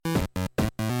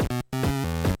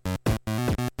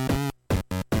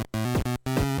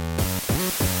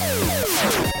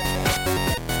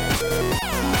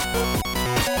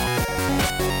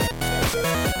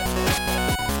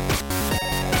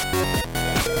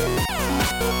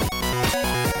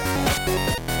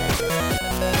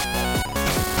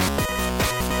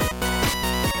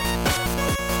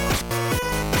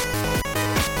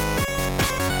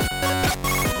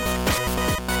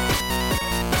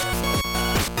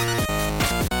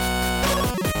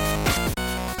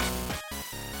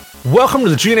Welcome to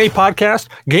the G.N.A. podcast,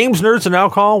 Games, Nerds, and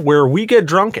Alcohol, where we get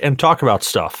drunk and talk about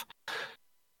stuff.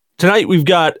 Tonight, we've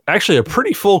got actually a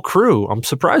pretty full crew. I'm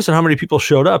surprised at how many people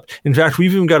showed up. In fact,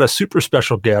 we've even got a super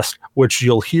special guest, which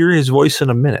you'll hear his voice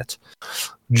in a minute.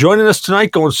 Joining us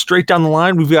tonight, going straight down the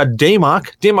line, we've got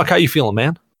Daymok. Daymok, how you feeling,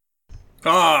 man?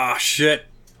 Ah, shit.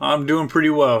 I'm doing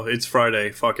pretty well. It's Friday.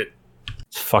 Fuck it.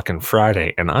 It's fucking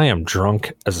Friday, and I am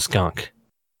drunk as a skunk.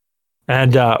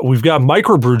 And we've got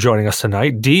Microbrew joining us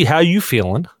tonight. D, how you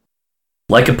feeling?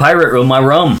 Like a pirate with my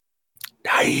rum.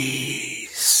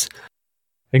 Nice.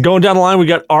 And going down the line, we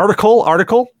got Article.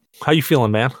 Article, how you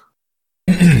feeling, man?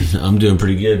 I'm doing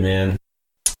pretty good, man.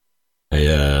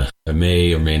 I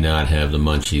may or may not have the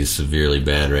munchies severely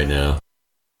bad right now.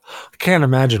 I can't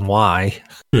imagine why.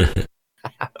 We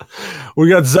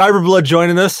got Cyberblood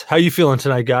joining us. How you feeling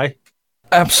tonight, guy?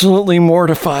 Absolutely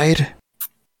mortified.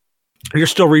 You're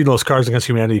still reading those Cards Against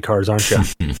Humanity cards, aren't you?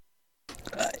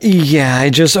 Yeah, I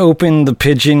just opened the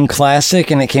Pigeon Classic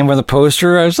and it came with a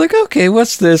poster. I was like, okay,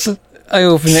 what's this? I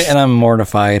opened it and I'm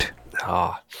mortified.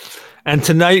 And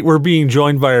tonight we're being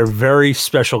joined by a very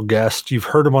special guest. You've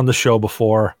heard him on the show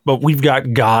before, but we've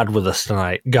got God with us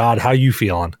tonight. God, how you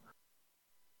feeling?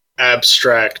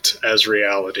 Abstract as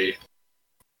reality.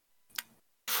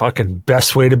 Fucking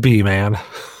best way to be, man.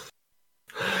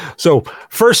 So,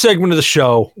 first segment of the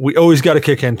show, we always got to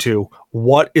kick into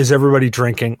what is everybody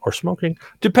drinking or smoking,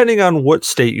 depending on what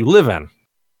state you live in.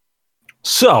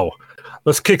 So,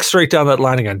 let's kick straight down that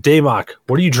line again. Daymok,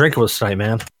 what are you drinking with us tonight,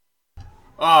 man?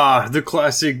 The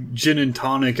classic gin and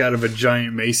tonic out of a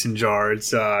giant mason jar.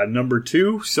 It's number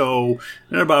 2, so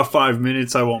in about 5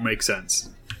 minutes I won't make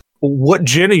sense. What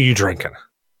gin are you drinking?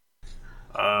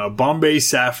 Bombay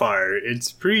Sapphire.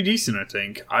 It's pretty decent, I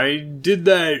think. I did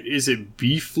that. Is it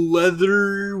Beef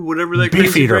Leather? Whatever that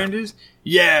crazy brand is?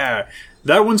 Yeah.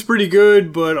 That one's pretty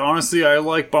good, but honestly, I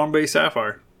like Bombay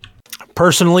Sapphire.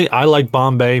 Personally, I like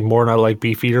Bombay more than I like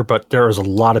Beefeater, but there is a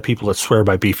lot of people that swear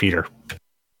by Beefeater.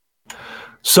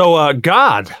 So,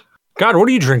 God, what are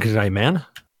you drinking tonight, man?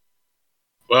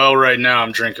 Well, right now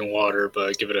I'm drinking water,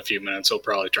 but give it a few minutes, it'll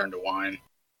probably turn to wine.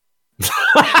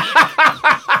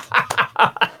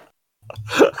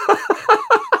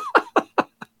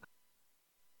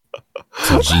 It's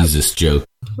a Jesus joke.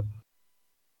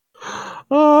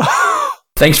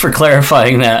 Thanks for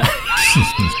clarifying that.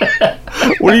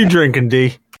 What are you drinking,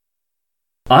 D?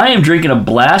 I am drinking a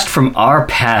blast from our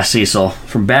past, Cecil.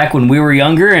 From back when we were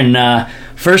younger, and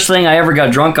first thing I ever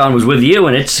got drunk on was with you,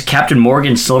 and it's Captain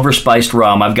Morgan's Silver Spiced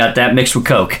Rum. I've got that mixed with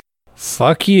Coke.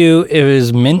 Fuck you, it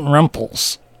was Mint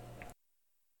Rumples.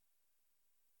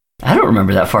 I don't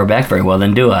remember that far back very well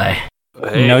then, do I?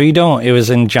 Hey. No, you don't. It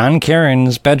was in John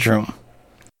Caron's bedroom.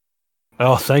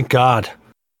 Oh, thank God.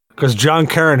 Because John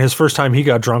Caron, his first time he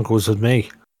got drunk was with me.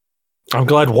 I'm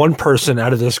glad one person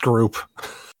out of this group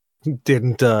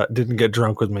didn't get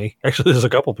drunk with me. Actually, there's a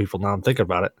couple people now I'm thinking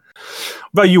about it.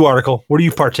 What about you, Article? What are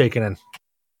you partaking in?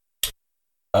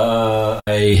 I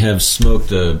have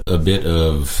smoked a bit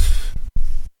of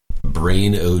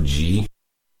Brain OG,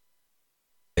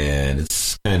 and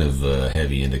it's kind of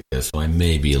heavy indica, so I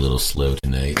may be a little slow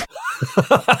tonight.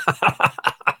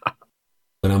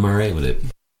 But I'm all right with it.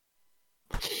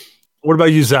 What about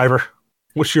you, Zyber?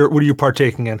 What are you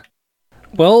partaking in?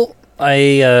 Well, I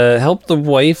helped the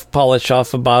wife polish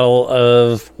off a bottle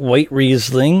of white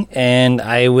Riesling, and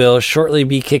I will shortly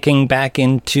be kicking back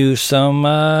into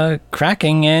some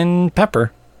cracking and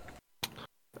pepper.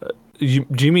 Do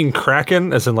you mean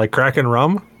Kraken, as in like Kraken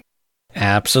rum?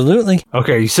 Absolutely.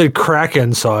 Okay, you said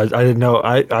Kraken, so I didn't know.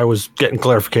 I was getting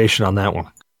clarification on that one.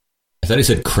 I thought he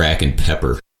said crack and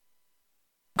pepper.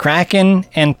 Kraken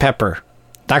and pepper.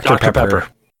 Dr. Pepper.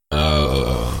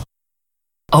 Oh,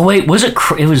 wait, was it?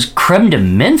 It was creme de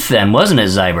menthe then, wasn't it,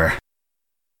 Zyber?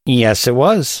 Yes, it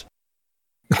was.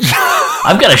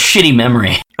 I've got a shitty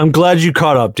memory. I'm glad you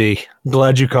caught up, D. I'm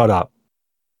glad you caught up.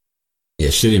 Yeah,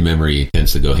 shitty memory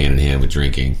tends to go hand in hand with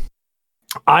drinking.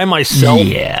 I myself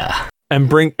am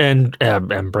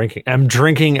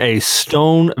drinking a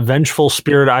Stone Vengeful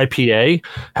Spirit IPA.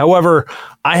 However,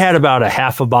 I had about a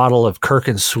half a bottle of Kirk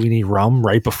and Sweeney rum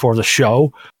right before the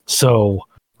show, so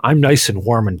I'm nice and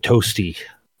warm and toasty,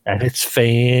 and it's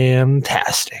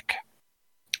fantastic.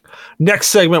 Next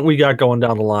segment we got going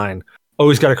down the line.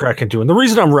 Always got to crack into. And the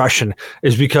reason I'm rushing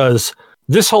is because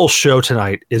this whole show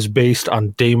tonight is based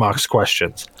on Daymok's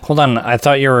questions. Hold on, I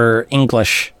thought you were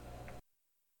English.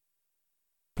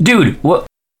 Dude, what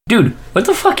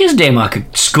the fuck is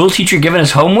Daymok? A school teacher giving us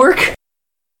homework?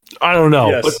 I don't know.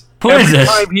 Yes. But Who is this?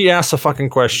 every time he asks a fucking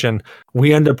question,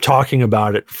 we end up talking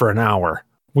about it for an hour.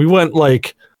 We went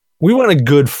a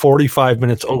good 45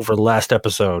 minutes over the last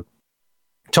episode.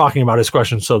 talking about his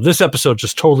questions. So this episode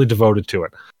just totally devoted to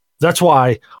it. That's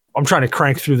why I'm trying to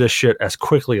crank through this shit as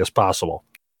quickly as possible.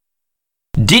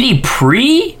 Did he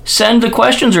pre-send the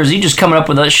questions, or is he just coming up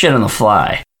with that shit on the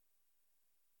fly?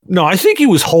 No, I think he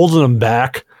was holding them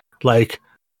back. Like,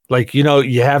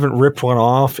 you haven't ripped one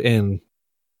off in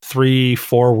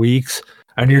 3-4 weeks,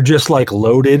 and you're just like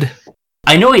loaded.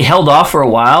 I know he held off for a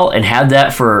while and had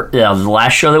that for the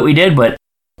last show that we did, but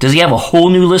does he have a whole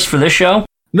new list for this show?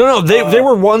 No, they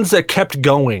were ones that kept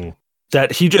going.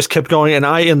 That he just kept going, and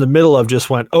I, in the middle of, just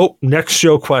went, next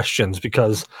show questions,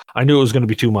 because I knew it was going to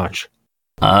be too much.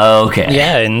 Okay.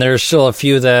 Yeah, and there's still a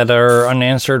few that are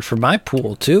unanswered for my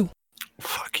pool, too.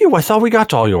 Fuck you, I thought we got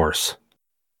to all yours.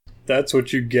 That's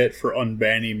what you get for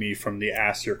unbanning me from the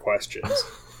Ask Your Questions.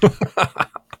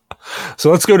 So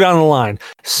let's go down the line.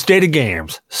 State of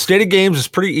Games. State of Games is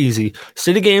pretty easy.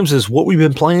 State of Games is what we've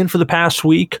been playing for the past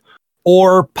week,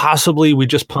 or possibly we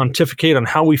just pontificate on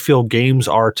how we feel games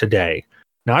are today.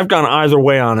 Now, I've gone either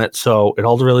way on it, so it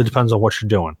all really depends on what you're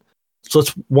doing. So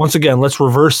let's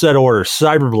reverse that order.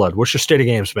 Cyberblood, what's your State of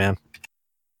Games, man?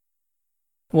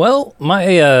 Well,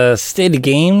 my State of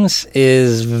Games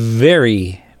is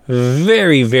very,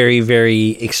 very, very,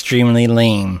 very extremely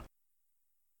lame.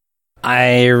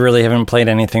 I really haven't played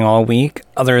anything all week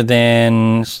other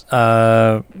than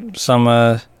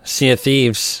some Sea of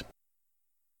Thieves.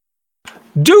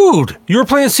 Dude, you were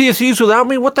playing Sea of Thieves without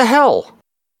me? What the hell?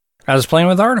 I was playing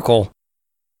with Article.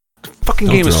 The fucking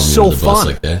Don't game throw me is so under the bus fun.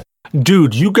 like that.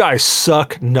 Dude, you guys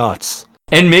suck nuts.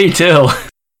 And me, too.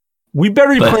 We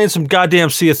better be playing some goddamn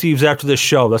Sea of Thieves after this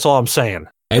show. That's all I'm saying.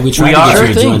 Hey, we tried to get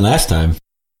you to join last time.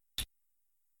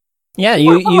 Yeah,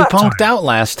 you punked out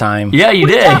last time. Yeah, you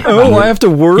did. Oh, I have to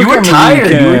work. You were on the tired.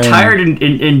 weekend. You were tired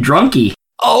and drunky.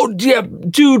 Oh, yeah,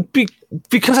 dude,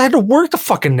 because I had to work the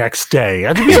fucking next day.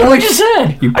 I'd be That's what you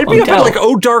said. I'd be up at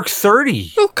like dark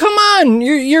 30. Oh, come on.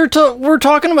 We're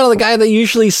talking about the guy that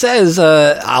usually says,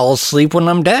 I'll sleep when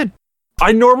I'm dead.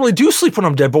 I normally do sleep when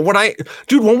I'm dead, but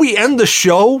when we end the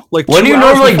show, like when 2 are you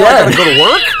hours normally before dead? I gotta go to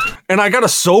work, and I gotta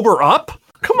sober up?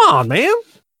 Come on, man.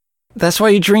 That's why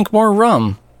you drink more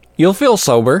rum. You'll feel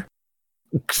sober.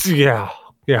 Yeah.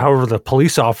 However, the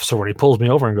police officer, when he pulls me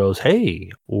over and goes,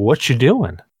 "Hey, what you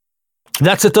doing?"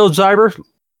 That's it, though, Zyber.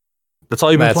 That's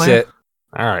all you've been playing? That's it.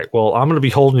 All right. Well, I'm going to be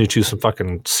holding you to some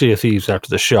fucking Sea of Thieves after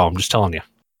the show. I'm just telling you.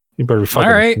 You better be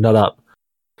fucking nut up.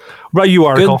 What about you,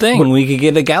 Article? Good thing we could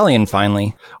get a galleon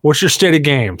finally. What's your State of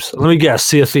Games? Let me guess.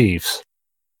 Sea of Thieves.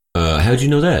 How'd you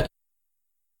know that?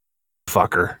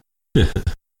 Fucker.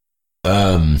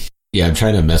 Yeah, I'm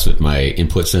trying to mess with my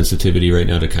input sensitivity right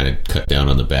now to kind of cut down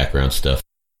on the background stuff.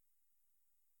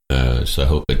 So I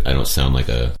hope I don't sound like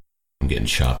I'm getting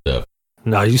chopped up.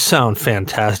 No, you sound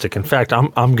fantastic. In fact,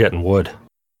 I'm getting wood.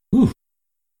 Whew.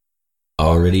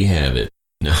 Already have it.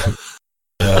 No.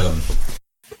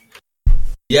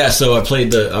 Yeah, so I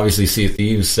played obviously Sea of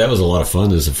Thieves. That was a lot of fun.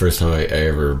 This is the first time I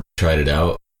ever tried it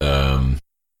out. I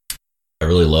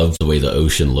really love the way the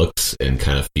ocean looks and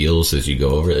kind of feels as you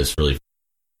go over it. It's really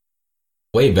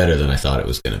way better than I thought it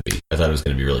was going to be. I thought it was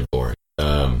going to be really boring.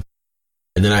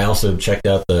 And then I also checked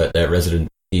out that Resident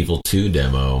Evil 2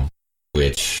 demo,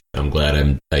 which I'm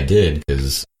glad I did,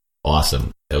 because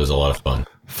awesome. That was a lot of fun.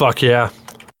 Fuck yeah.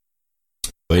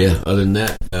 But yeah, other than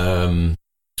that,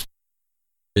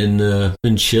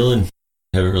 been chilling.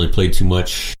 Haven't really played too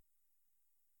much.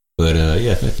 But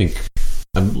yeah, I think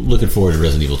I'm looking forward to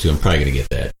Resident Evil 2. I'm probably going to get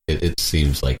that. It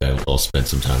seems like I'll spend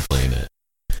some time playing that.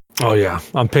 Oh yeah,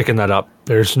 I'm picking that up.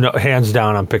 There's no hands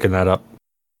down, I'm picking that up.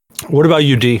 What about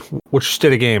you, D? What's your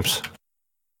State of Games?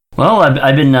 Well,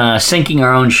 I've been sinking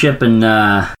our own ship in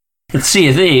Sea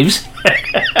of Thieves.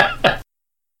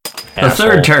 The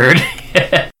third turd.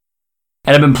 And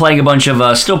I've been playing a bunch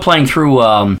of, still playing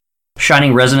through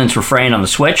Shining Resonance Refrain on the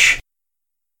Switch.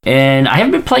 And I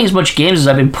haven't been playing as much games as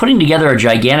I've been putting together a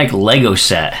gigantic Lego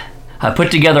set. I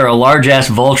put together a large-ass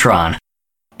Voltron.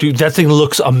 Dude, that thing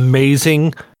looks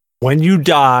amazing. When you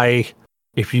die,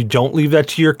 if you don't leave that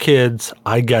to your kids,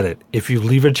 I get it. If you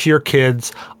leave it to your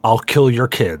kids, I'll kill your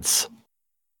kids.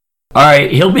 All right,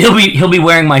 he'll be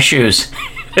wearing my shoes.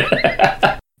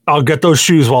 I'll get those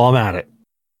shoes while I'm at it.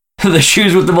 The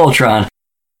shoes with the Voltron.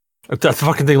 That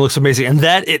fucking thing looks amazing, and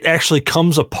that it actually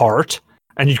comes apart,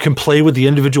 and you can play with the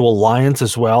individual lions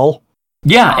as well.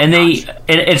 Yeah, and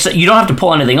it's you don't have to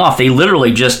pull anything off. They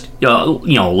literally just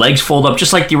legs fold up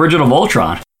just like the original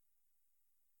Voltron.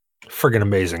 Friggin'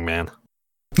 amazing, man.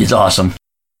 It's awesome.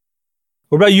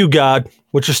 What about you, God?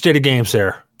 What's your State of Games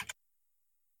there?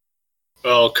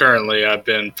 Well, currently I've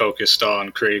been focused on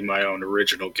creating my own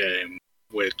original game,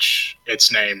 which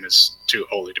its name is too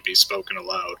holy to be spoken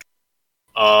aloud.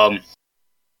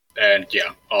 And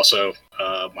yeah, also,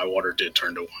 my water did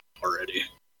turn to wine already.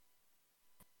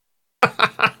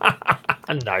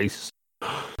 Nice.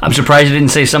 I'm surprised you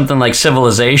didn't say something like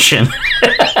Civilization.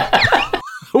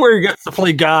 Where he gets to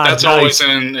play God. That's always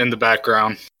in the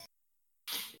background.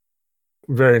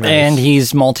 Very nice. And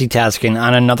he's multitasking.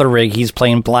 On another rig, he's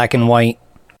playing black and white.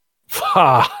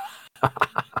 I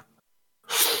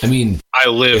mean, I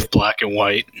live black and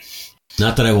white.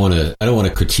 Not that I don't want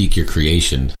to critique your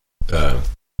creation, but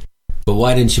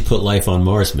why didn't you put life on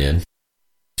Mars, man?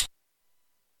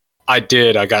 I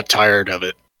did. I got tired of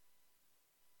it.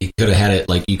 You could have had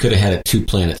it 2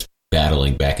 planets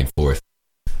battling back and forth.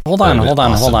 Hold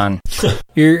on.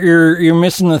 You're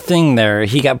missing the thing there.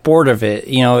 He got bored of it.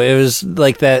 You know, it was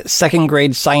like that 2nd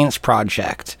grade science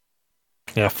project.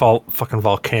 Yeah, fucking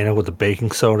volcano with the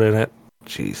baking soda in it.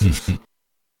 Jesus.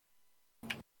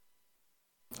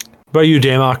 About you,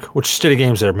 Damok? Which state of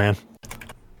games there, man?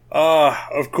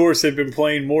 Of course, I've been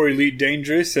playing more Elite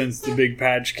Dangerous since the big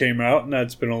patch came out, and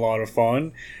that's been a lot of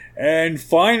fun. And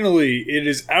finally, it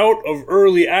is out of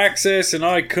early access, and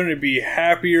I couldn't be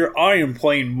happier. I am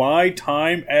playing My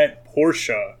Time at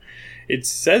Portia. It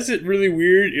says it really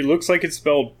weird. It looks like it's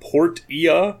spelled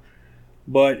Port-ia,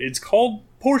 but it's called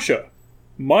Portia.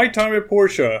 My Time at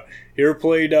Portia. You ever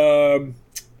played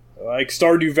like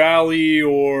Stardew Valley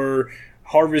or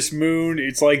Harvest Moon?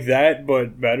 It's like that,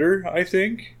 but better, I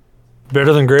think.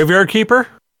 Better than Graveyard Keeper?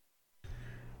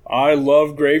 I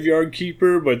love Graveyard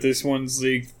Keeper, but this one's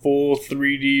the full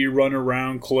 3D run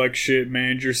around, collect shit,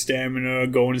 manage your stamina,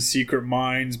 go into secret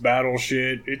mines, battle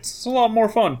shit. It's a lot more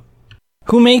fun.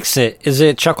 Who makes it? Is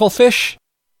it Chucklefish?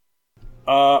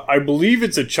 I believe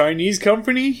it's a Chinese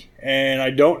company, and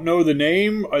I don't know the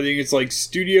name. I think it's like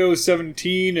Studio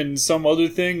 17 and some other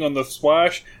thing on the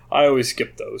Splash. I always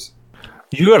skip those.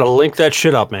 You gotta link that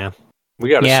shit up, man. We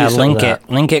gotta see some link of that. it.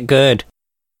 Link it good.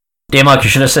 Damok, you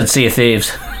should have said Sea of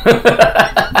Thieves.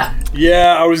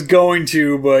 Yeah, I was going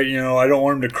to, but, you know, I don't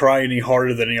want him to cry any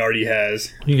harder than he already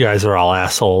has. You guys are all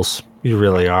assholes. You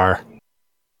really are.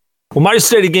 Well, my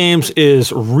state of games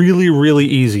is really, really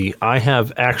easy. I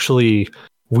have actually...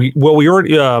 we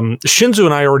already... Shinzu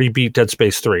and I already beat Dead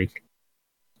Space 3.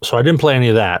 So I didn't play any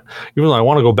of that. Even though I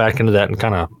want to go back into that and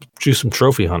kind of do some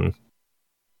trophy hunting.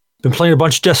 Been playing a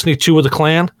bunch of Destiny 2 with the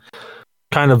clan.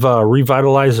 Kind of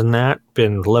revitalizing that.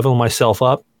 Been leveling myself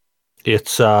up.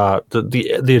 It's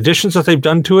the additions that they've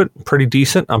done to it, pretty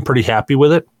decent. I'm pretty happy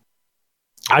with it.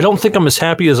 I don't think I'm as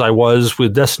happy as I was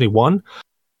with Destiny 1.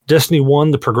 Destiny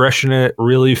 1, the progression in it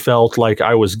really felt like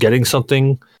I was getting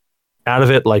something out of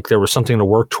it, like there was something to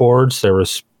work towards. There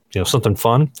was, something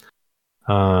fun.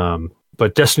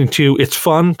 But Destiny 2, it's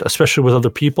fun, especially with other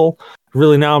people.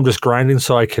 Really now I'm just grinding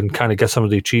so I can kind of get some of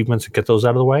the achievements and get those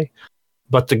out of the way.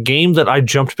 But the game that I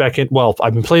jumped back in, well,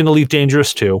 I've been playing Elite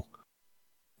Dangerous 2.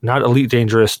 Not Elite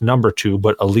Dangerous number 2,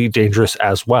 but Elite Dangerous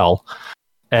as well.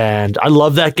 And I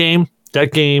love that game.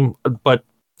 But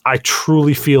I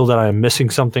truly feel that I'm missing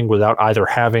something without either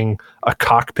having a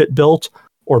cockpit built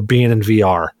or being in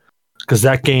VR. Because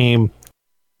that game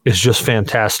is just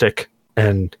fantastic.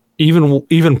 And even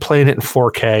playing it in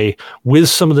 4K with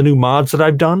some of the new mods that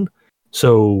I've done.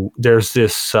 So there's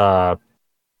this, I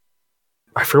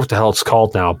forget what the hell it's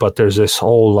called now, but there's this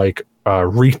whole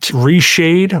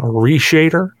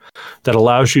reshader that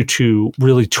allows you to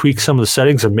really tweak some of the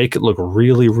settings and make it look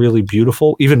really, really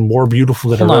beautiful, even more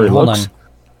beautiful than it really looks. Hold on.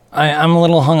 I'm a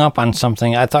little hung up on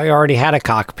something. I thought you already had a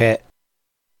cockpit.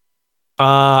 When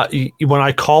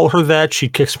I call her that, she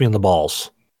kicks me in the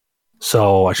balls.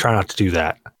 So I try not to do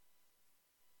that.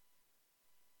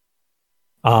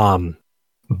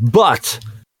 But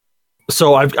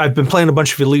so I've been playing a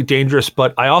bunch of Elite Dangerous,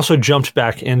 but I also jumped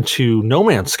back into No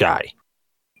Man's Sky,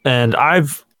 and and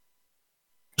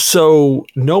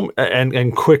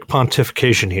quick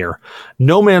pontification here.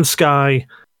 No Man's Sky,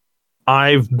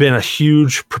 I've been a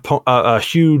huge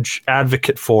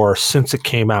advocate for since it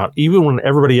came out, even when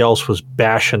everybody else was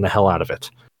bashing the hell out of it.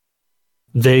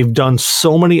 They've done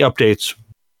so many updates,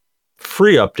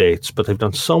 free updates, but they've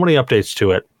done so many updates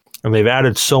to it, and they've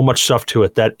added so much stuff to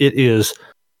it that it is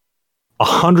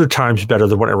 100 times better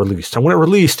than when it released. And when it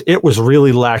released, it was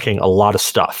really lacking a lot of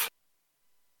stuff.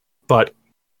 But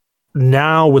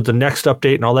now with the next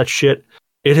update and all that shit,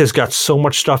 it has got so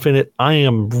much stuff in it. I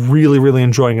am really, really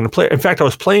enjoying it. In fact, I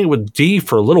was playing it with D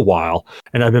for a little while,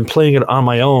 and I've been playing it on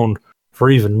my own for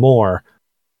even more.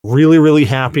 Really, really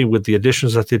happy with the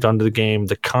additions that they've done to the game.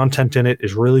 The content in it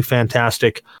is really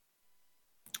fantastic.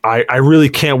 I really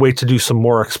can't wait to do some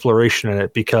more exploration in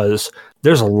it because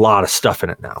there's a lot of stuff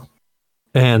in it now.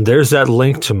 And there's that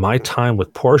link to My Time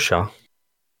with Portia.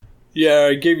 Yeah,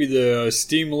 I gave you the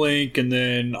Steam link, and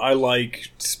then I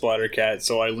like Splattercat,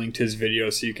 so I linked his video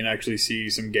so you can actually see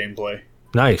some gameplay.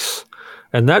 Nice.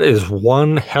 And that is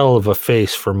one hell of a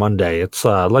face for Monday. It's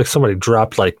like somebody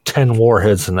dropped like 10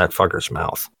 warheads in that fucker's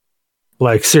mouth.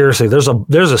 Like, seriously, there's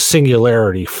a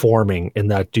singularity forming in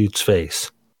that dude's face.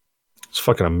 It's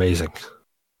fucking amazing.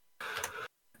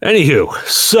 Anywho,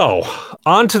 so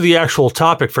on to the actual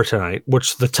topic for tonight,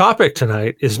 which the topic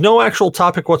tonight is no actual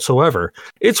topic whatsoever.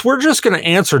 We're just going to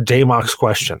answer Damok's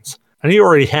questions. And he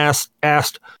already has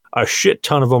asked a shit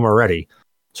ton of them already.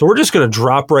 So we're just going to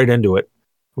drop right into it.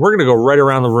 We're going to go right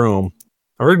around the room.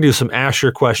 And we're going to do some Ask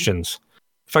Your Questions.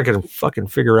 If I can fucking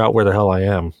figure out where the hell I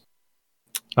am.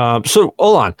 So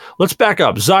hold on. Let's back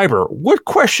up. Zyber, what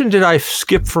question did I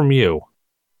skip from you?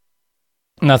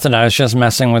 Nothing. I was just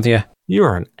messing with you. You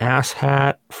are an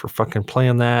asshat for fucking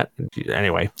playing that.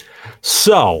 Anyway,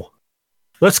 so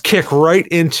let's kick right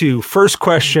into first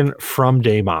question from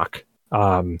Damok.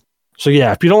 So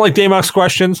yeah, if you don't like Damok's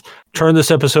questions, turn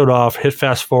this episode off, hit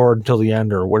fast forward until the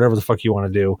end or whatever the fuck you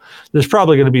want to do. There's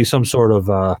probably going to be some sort of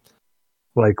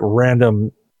like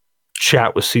random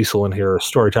chat with Cecil in here,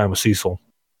 story time with Cecil.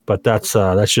 But that's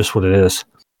just what it is.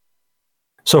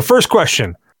 So first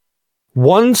question.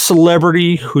 One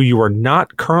celebrity who you are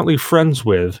not currently friends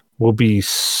with will be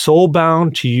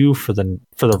soulbound to you for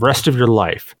the rest of your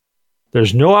life.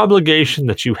 There's no obligation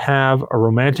that you have a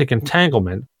romantic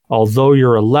entanglement, although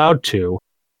you're allowed to,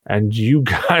 and you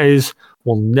guys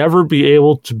will never be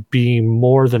able to be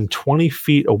more than 20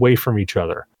 feet away from each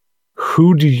other.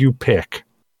 Who do you pick?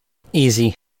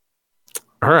 Easy.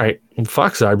 All right. Well,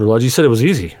 fuck, Cyberblood. You said it was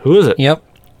easy. Who is it? Yep.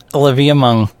 Olivia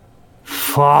Munn.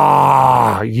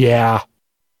 Yeah.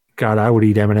 God, I would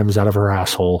eat M&Ms out of her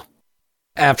asshole.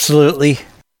 Absolutely.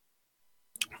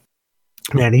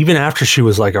 Man, even after she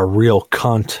was like a real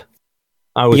cunt,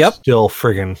 I would still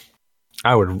friggin',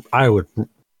 I would,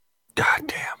 god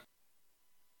damn.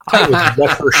 I would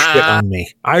let her shit on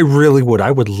me. I really would.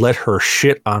 I would let her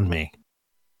shit on me.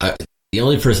 The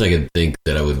only person I can think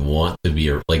that I would want to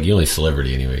be, like the only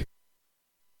celebrity anyway,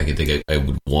 I can think I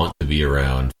would want to be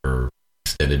around for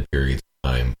extended periods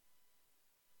of time.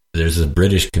 There's a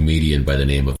British comedian by the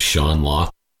name of Sean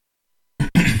Locke.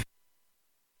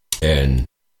 And I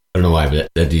don't know why, but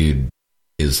that dude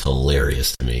is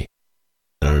hilarious to me.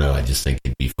 I don't know, I just think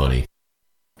he'd be funny.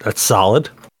 That's solid.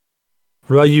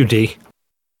 What about you, D?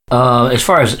 As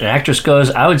far as an actress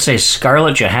goes, I would say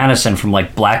Scarlett Johansson from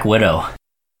like Black Widow.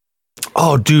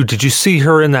 Oh, dude, did you see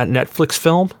her in that Netflix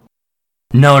film?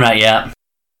 No, not yet.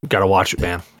 Gotta watch it,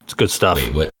 man. It's good stuff.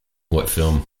 Wait, what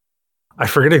film? I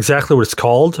forget exactly what it's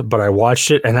called, but I watched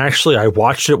it, and actually I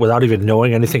watched it without even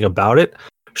knowing anything about it.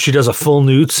 She does a full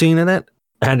nude scene in it,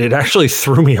 and it actually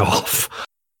threw me off.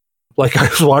 Like, I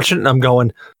was watching it, and I'm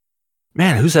going,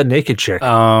 man, who's that naked chick?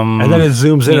 And then it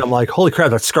zooms in, and I'm like, holy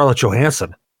crap, that's Scarlett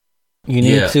Johansson. You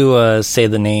need to say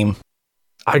the name.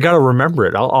 I gotta remember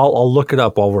it. I'll look it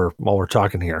up while we're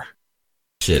talking here.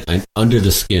 Shit, Under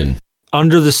the Skin.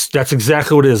 That's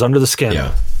exactly what it is. Under the Skin.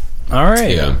 Yeah. All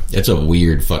right. Yeah, it's a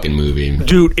weird fucking movie.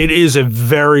 Dude, it is a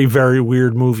very, very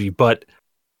weird movie, but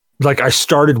like I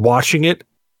started watching it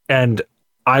and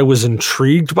I was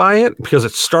intrigued by it because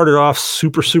it started off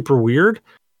super, super weird.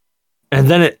 And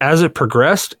then as it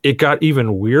progressed, it got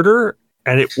even weirder.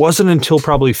 And it wasn't until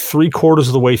probably 3/4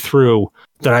 of the way through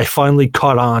that I finally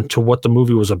caught on to what the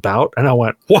movie was about. And I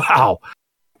went, wow,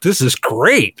 this is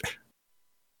great.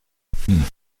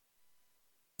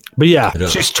 But yeah,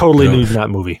 she's totally nude in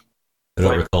that movie. I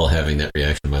don't recall having that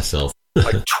reaction myself.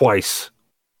 Like twice.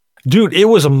 Dude, it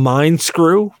was a mind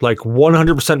screw, like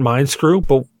 100% mind screw.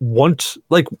 But once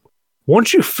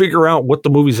you figure out what the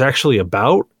movie's actually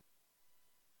about,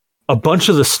 a bunch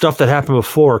of the stuff that happened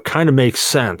before kind of makes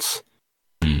sense.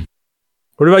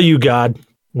 What about you, God?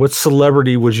 What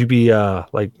celebrity would you be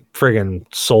like friggin'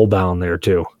 soulbound there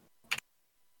to?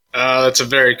 That's a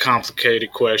very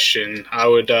complicated question. I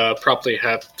would probably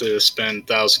have to spend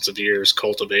thousands of years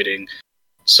cultivating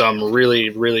some really,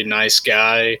 really nice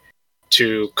guy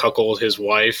to cuckold his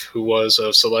wife who was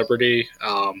a celebrity.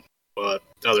 But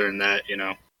other than that,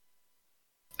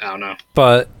 I don't know.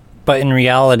 But in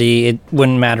reality, it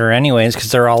wouldn't matter anyways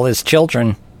because they're all his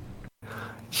children.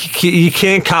 You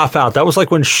can't cop out. That was like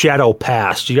when Shadow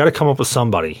passed. You got to come up with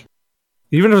somebody.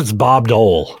 Even if it's Bob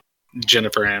Dole.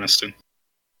 Jennifer Aniston.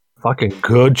 Fucking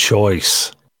good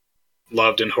choice.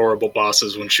 Loved in Horrible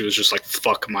Bosses when she was just like,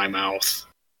 fuck my mouth.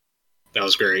 That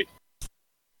was great.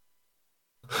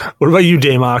 What about you,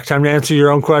 Damok? Time to answer your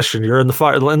own question. You're in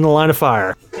the line of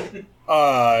fire.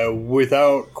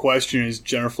 Without question, is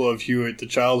Jennifer Love Hewitt the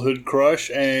childhood crush,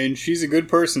 and she's a good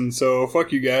person. So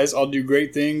fuck you guys. I'll do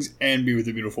great things and be with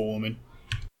a beautiful woman.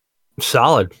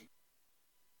 Solid.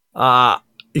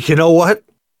 You know what?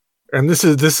 And this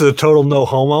is a total no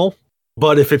homo.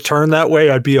 But if it turned that way,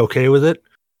 I'd be okay with it.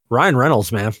 Ryan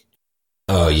Reynolds, man.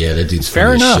 Oh yeah, that dude's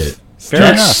fair funny as enough. shit.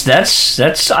 Fair enough.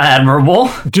 That's admirable.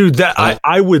 Dude,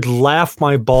 I would laugh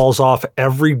my balls off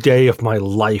every day of my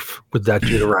life with that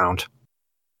dude around.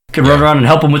 Could run around and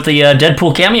help him with the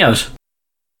Deadpool cameos.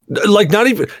 Like not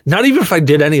even if I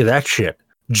did any of that shit.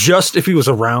 Just if he was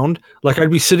around, like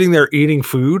I'd be sitting there eating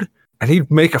food and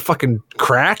he'd make a fucking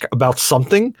crack about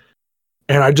something,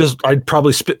 and I'd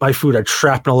probably spit my food. I'd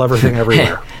shrapnel everything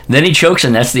everywhere. Then he chokes,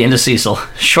 and that's the end of Cecil.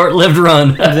 Short-lived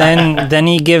run. then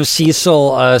he gives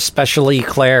Cecil a special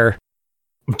eclair.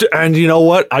 And you know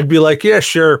what? I'd be like, yeah,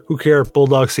 sure. Who cares?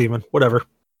 Bulldog semen, whatever.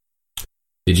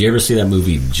 Did you ever see that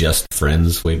movie Just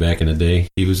Friends way back in the day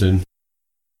he was in?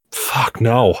 Fuck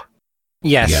no.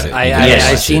 Yes,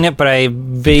 I've seen it, but I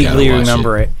vaguely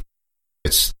remember it.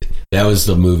 That was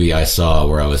the movie I saw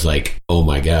where I was like, oh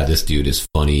my god, this dude is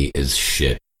funny as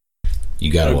shit.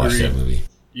 You gotta watch that movie.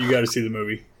 You gotta see the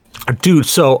movie. Dude,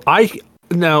 so I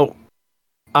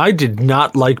did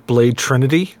not like Blade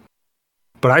Trinity,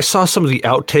 but I saw some of the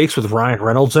outtakes with Ryan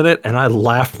Reynolds in it, and I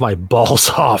laughed my balls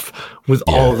off with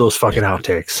all of those fucking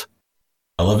outtakes.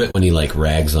 I love it when he like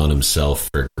rags on himself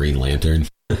for Green Lantern.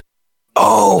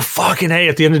 Oh, fucking A,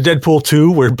 at the end of Deadpool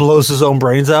 2, where he blows his own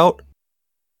brains out.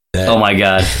 Oh my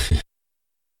god.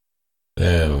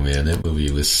 Oh man, that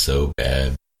movie was so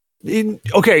bad.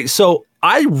 Okay, so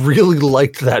I really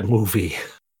liked that movie.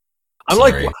 I'm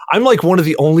like one of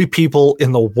the only people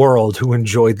in the world who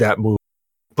enjoyed that movie.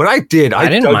 But I did. I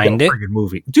didn't mind it.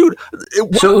 Movie. Dude.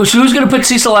 So who's going to put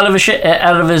Cecil out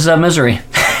of his misery?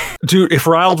 Dude, if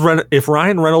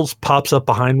Ryan Reynolds pops up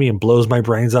behind me and blows my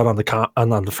brains out on the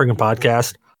friggin'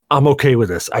 podcast, I'm okay with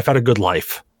this. I've had a good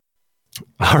life.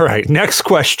 All right, next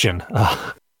question.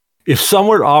 If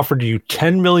someone offered you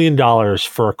 $10 million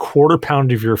for a quarter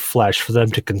pound of your flesh for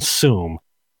them to consume,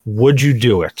 would you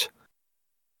do it?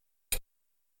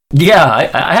 Yeah,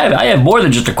 I have more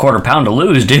than just a quarter pound to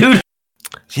lose, dude.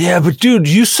 Yeah, but dude,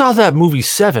 you saw that movie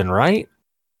 7, right?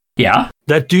 Yeah.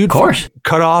 That dude of course.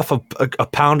 Cut off a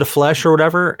pound of flesh or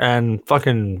whatever and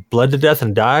fucking bled to death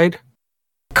and died?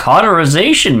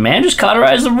 Cauterization, man. Just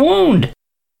cauterize the wound.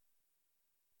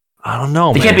 I don't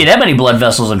know, There can't be that many blood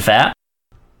vessels and fat.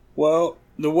 Well,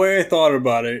 the way I thought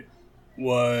about it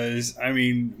was, I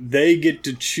mean, they get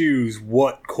to choose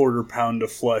what quarter pound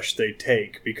of flesh they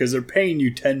take because they're paying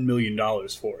you $10 million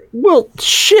for it. Well,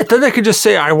 shit, then they could just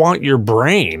say, I want your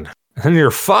brain. And then you're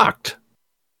fucked.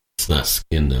 It's not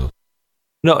skin, though.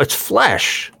 No, it's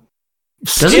flesh.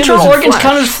 Doesn't your organs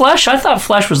count as flesh? I thought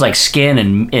flesh was like skin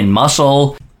and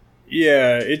muscle.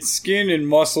 Yeah, it's skin and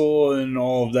muscle and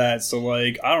all of that. So,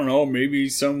 like, I don't know, maybe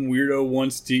some weirdo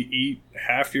wants to eat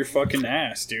half your fucking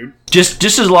ass, dude. Just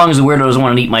as long as the weirdo doesn't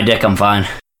want to eat my dick, I'm fine.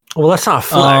 Well, that's not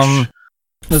flesh.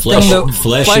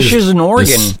 Flesh is an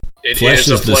organ. It is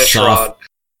a flesh rod.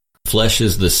 Flesh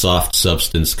is the soft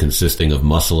substance consisting of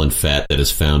muscle and fat that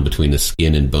is found between the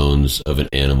skin and bones of an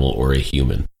animal or a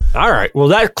human. All right. Well,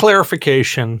 that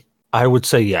clarification, I would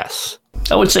say yes.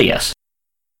 I would say yes.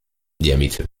 Yeah, me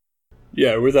too.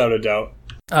 Yeah, without a doubt.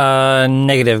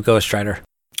 Negative, Ghost Rider.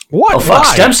 What? Oh, fuck.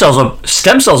 Why?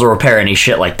 Stem cells will repair any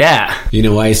shit like that. You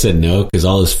know why he said no? Because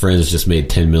all his friends just made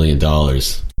 $10 million.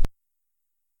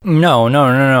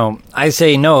 No. I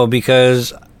say no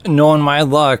because knowing my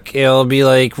luck, it'll be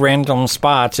like random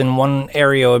spots. In one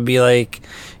area would be like,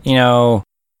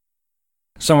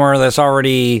 somewhere that's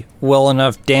already well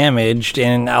enough damaged,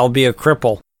 and I'll be a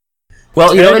cripple.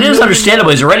 Well, it is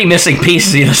understandable. He's already missing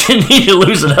pieces. He doesn't need to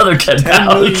lose another 10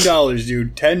 pounds. $10 million,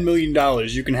 dude. $10 million.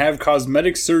 You can have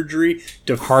cosmetic surgery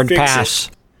to Hard fix pass.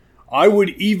 it. I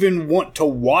would even want to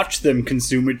watch them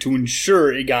consume it to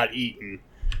ensure it got eaten.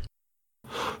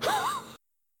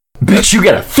 Bitch, you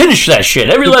gotta finish that shit.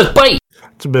 Every last bite.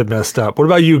 It's a bit messed up. What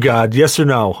about you, God? Yes or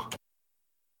no?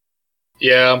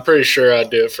 Yeah, I'm pretty sure I'd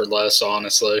do it for less,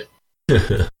 honestly.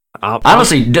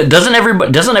 Honestly, doesn't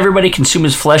everybody consume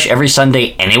his flesh every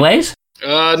Sunday anyways?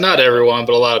 Not everyone,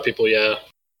 but a lot of people, yeah.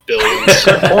 Billions.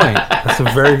 Good point. That's a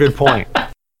very good point.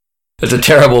 That's a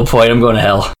terrible point. I'm going to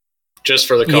hell. Just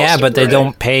for the cost Yeah, of but they bread.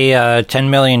 don't pay $10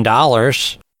 million.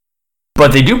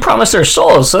 But they do promise their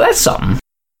souls, so that's something.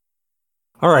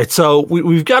 All right, so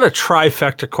we've got a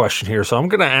trifecta question here. So I'm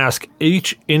going to ask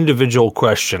each individual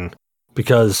question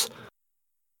because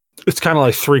it's kind of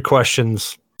like 3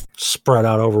 questions spread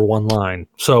out over one line.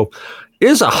 So,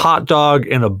 is a hot dog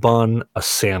in a bun a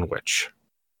sandwich?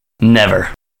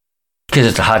 Never. Because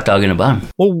it's a hot dog in a bun.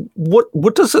 Well,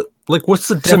 what does it like? What's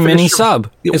the It's a definition? mini sub.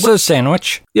 It's a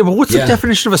sandwich. Yeah, but what's the Yeah.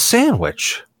 definition of a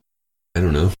sandwich? I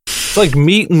don't know. It's like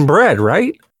meat and bread,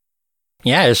 right?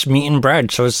 Yeah, it's meat and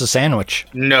bread, so it's a sandwich.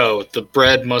 No, the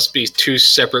bread must be two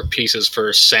separate pieces for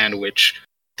a sandwich.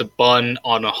 The bun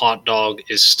on a hot dog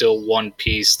is still one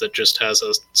piece that just has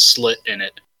a slit in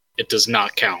it. It does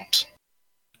not count.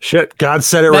 Shit, God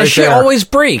said it That right shit there. always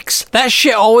breaks. That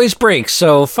shit always breaks.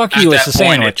 So fuck you, At it's a that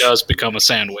point, sandwich. it does become a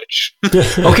sandwich.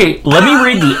 Okay, let me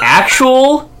read the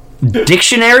actual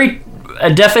dictionary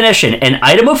definition. An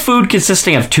item of food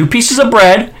consisting of two pieces of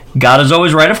bread, God is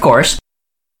always right, of course,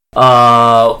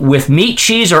 with meat,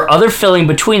 cheese, or other filling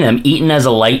between them, eaten as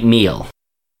a light meal.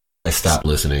 I stopped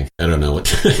listening. I don't know what.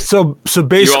 So You only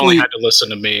basically, had to listen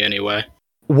to me anyway.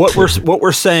 what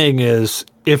we're saying is,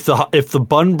 if the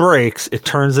bun breaks, it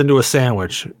turns into a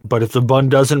sandwich. But if the bun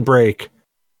doesn't break,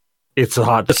 it's a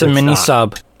hot. It's a mini not.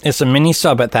 sub. It's a mini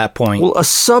sub at that point. Well, a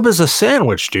sub is a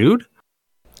sandwich, dude.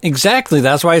 Exactly.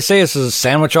 That's why I say it's a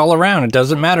sandwich all around. It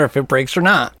doesn't matter if it breaks or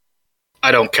not.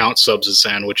 I don't count subs as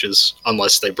sandwiches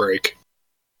unless they break.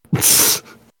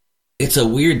 It's a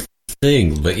weird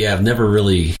thing, but yeah, I've never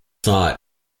really thought,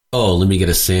 oh, let me get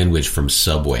a sandwich from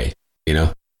Subway, you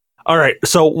know? All right,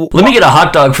 so Let me get a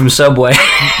hot dog from Subway.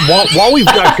 while we've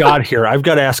got God here, I've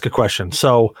got to ask a question.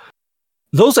 So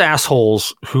those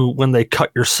assholes who, when they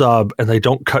cut your sub and they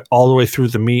don't cut all the way through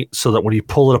the meat so that when you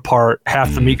pull it apart,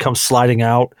 half the meat comes sliding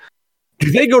out,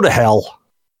 do they go to hell?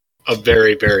 A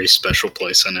very, very special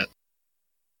place in it.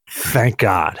 Thank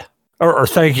God. Or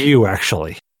thank you,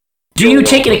 actually. Do you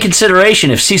take into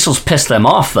consideration if Cecil's pissed them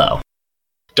off, though?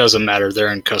 Doesn't matter.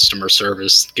 They're in customer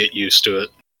service. Get used to it.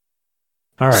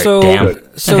 All right. So,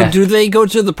 Damn. so Okay. do they go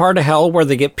to the part of hell where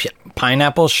they get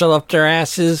pineapples shoved up their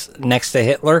asses next to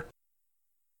Hitler?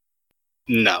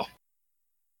 No.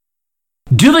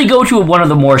 Do they go to one of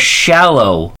the more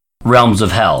shallow realms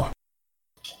of hell?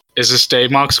 Is this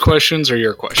Damox questions or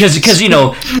your questions? Because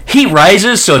heat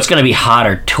rises, so it's going to be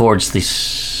hotter towards the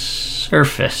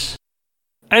surface.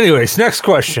 Anyways, next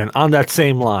question on that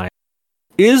same line.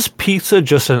 Is pizza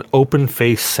just an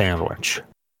open-faced sandwich?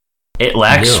 It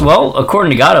lacks, Yeah. well,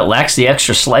 according to God, it lacks the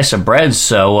extra slice of bread,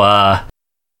 so,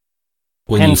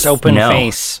 When Hence you, open no.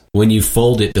 face. when you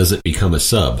fold it, does it become a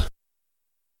sub?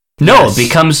 no,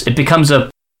 Yes. it becomes a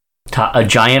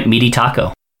giant meaty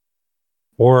taco.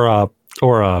 Or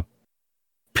a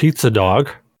pizza dog?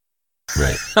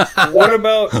 Right. What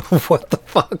about What the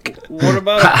fuck?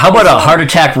 How about a heart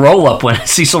attack roll-up when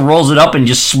Cecil rolls it up and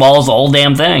just swallows the whole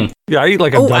damn thing? Yeah, I eat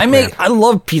like a Oh, duck man. I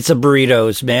love pizza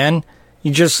burritos, man.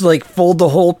 You just like fold the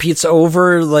whole pizza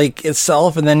over like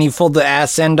itself, and then you fold the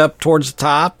ass end up towards the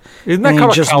top, Isn't that and you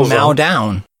called a just calzone? mow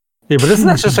down. Yeah, but isn't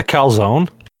that just a calzone?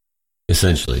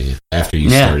 Essentially, after you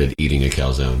Yeah. started eating a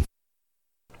calzone.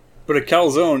 But a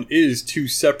calzone is two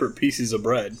separate pieces of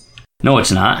bread. No,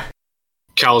 it's not.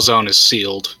 Calzone is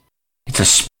sealed. It's a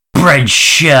spread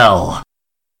shell.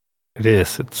 It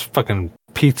is. It's fucking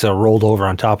pizza rolled over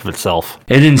on top of itself.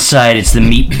 And inside, it's the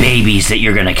meat babies that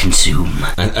you're going to consume.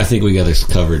 I think we got this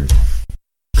covered.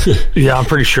 Yeah, I'm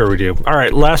pretty sure we do. All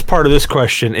right, last part of this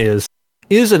question is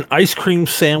an ice cream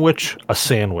sandwich a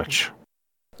sandwich?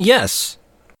 Yes.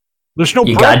 There's no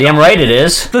You bread. goddamn right it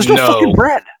is. There's no, No. fucking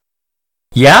bread.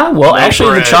 Yeah, well, No actually,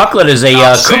 bread, the chocolate is a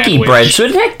not cookie sandwich. bread, so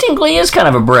it technically is kind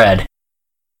of a bread.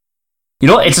 You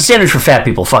know what? It's a sandwich for fat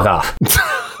people. Fuck off.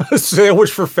 A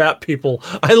sandwich for fat people.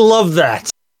 I love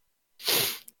that.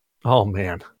 Oh,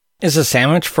 man. It's a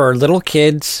sandwich for little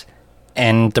kids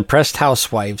and depressed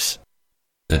housewives.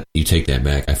 You take that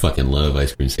back. I fucking love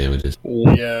ice cream sandwiches.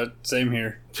 Yeah, same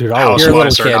here. Dude, Housewives little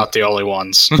are kid. not the only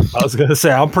ones. I was going to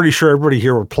say, I'm pretty sure everybody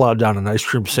here would plow down an ice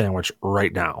cream sandwich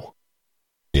right now.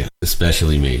 Yeah,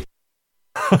 especially me.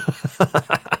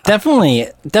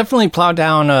 Definitely plow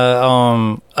down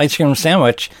a ice cream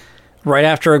sandwich right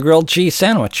after a grilled cheese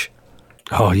sandwich.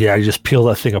 Oh, yeah, you just peel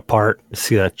that thing apart.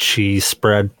 See that cheese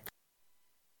spread?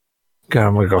 God,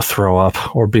 I'm going to go throw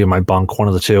up or be in my bunk, one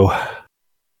of the two.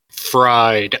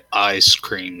 Fried ice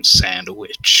cream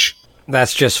sandwich.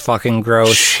 That's just fucking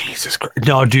gross. Jesus Christ.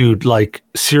 No, dude, like,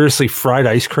 seriously, fried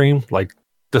ice cream? Like,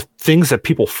 the things that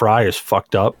people fry is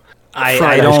fucked up. I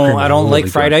Fried ice cream don't is don't like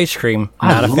really fried good. ice cream.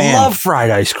 Not I a fan. love fried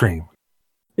ice cream.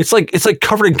 It's like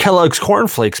covered in Kellogg's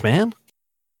cornflakes, man.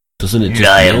 Doesn't it just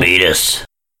Diabetes.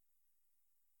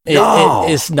 No.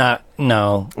 It's not.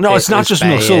 No, No, it's not just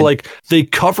milk. So bad. like they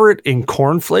cover it in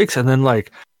cornflakes and then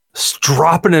like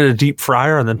drop it in a deep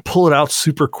fryer and then pull it out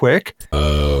super quick.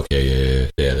 Oh, okay,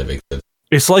 yeah, that makes sense.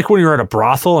 It's like when you're at a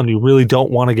brothel and you really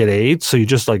don't want to get AIDS, so you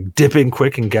just like dip in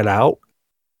quick and get out.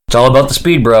 It's all about the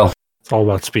speed, bro. All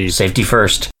about speed. Safety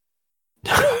first.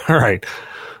 All right.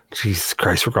 Jesus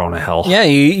Christ, we're going to hell. Yeah,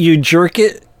 you jerk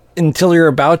it until you're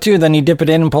about to, then you dip it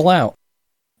in and pull out.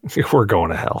 We're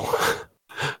going to hell.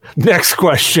 Next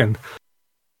question.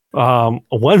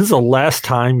 When's the last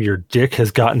time your dick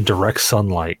has gotten direct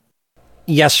sunlight?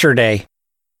 Yesterday.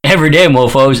 Every day,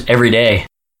 mofos. Every day.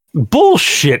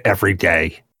 Bullshit every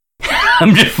day.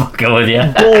 I'm just fucking with you.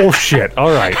 Bullshit. All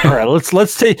right.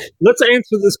 Let's answer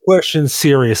this question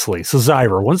seriously. So,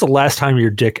 Zyra, when's the last time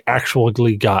your dick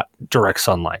actually got direct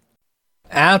sunlight?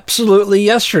 Absolutely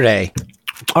yesterday.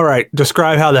 All right.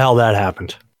 Describe how the hell that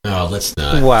happened. No, let's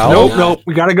not. Well, Nope.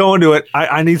 We got to go into it.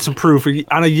 I need some proof.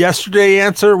 On a yesterday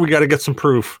answer, we got to get some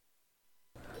proof.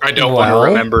 I don't want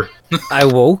to remember. I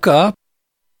woke up.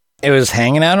 It was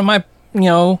hanging out of my,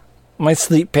 my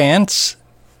sleep pants.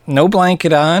 No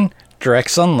blanket on.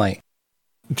 Direct sunlight.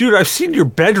 Dude, I've seen your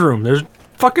bedroom. There's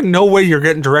fucking no way you're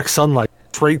getting direct sunlight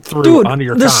straight through onto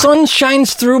your the cock. sun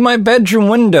shines through my bedroom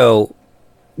window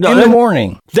in the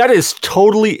morning. That is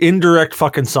totally indirect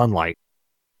fucking sunlight.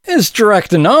 It's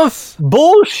direct enough.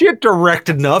 Bullshit direct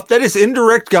enough. That is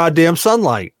indirect goddamn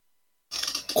sunlight.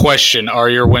 Question,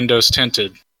 are your windows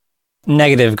tinted?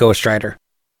 Negative, Ghost Rider.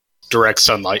 Direct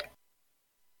sunlight.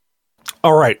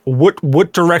 All right.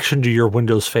 What direction do your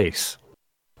windows face?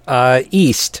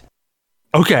 East.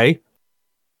 Okay.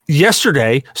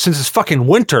 Yesterday, since it's fucking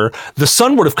winter, the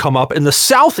sun would have come up in the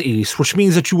southeast, which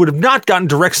means that you would have not gotten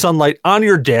direct sunlight on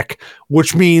your dick,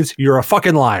 which means you're a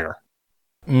fucking liar.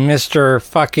 Mr.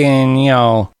 fucking,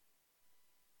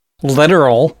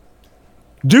 literal.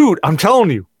 Dude, I'm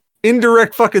telling you,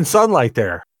 indirect fucking sunlight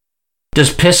there.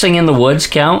 Does pissing in the woods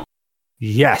count?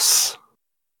 Yes.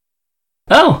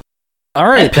 Oh. All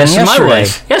right, Piss in my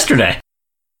woods. Yesterday.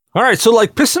 All right, so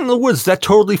like pissing in the woods, that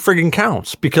totally friggin'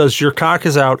 counts because your cock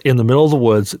is out in the middle of the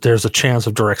woods. There's a chance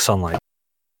of direct sunlight.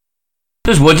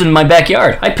 There's woods in my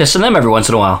backyard. I piss in them every once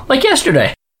in a while, like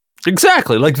yesterday.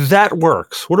 Exactly, like that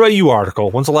works. What about you,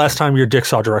 Article? When's the last time your dick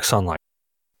saw direct sunlight?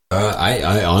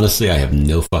 I honestly, I have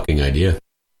no fucking idea.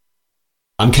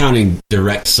 I'm counting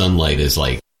direct sunlight as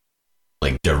like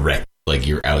direct, like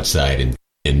you're outside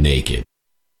and naked,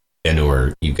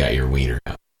 or you got your wiener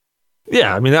out.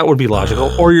 Yeah, I mean, that would be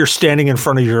logical. Or you're standing in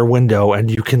front of your window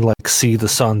and you can, like, see the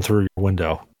sun through your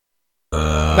window.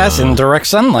 That's indirect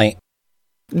sunlight.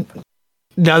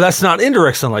 Now, that's not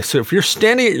indirect sunlight. So if you're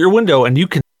standing at your window and you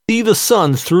can see the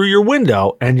sun through your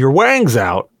window and your wang's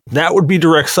out, that would be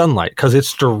direct sunlight because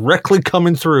it's directly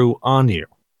coming through on you.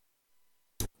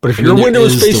 But if your window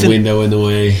is facing... the window in the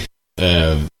way,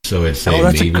 so it's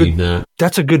maybe not.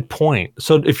 That's a good point.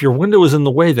 So if your window is in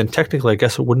the way, then technically I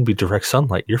guess it wouldn't be direct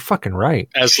sunlight. You're fucking right.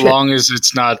 As long as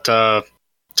it's not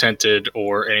tinted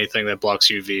or anything that blocks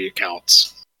UV, it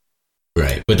counts.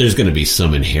 Right, but there's going to be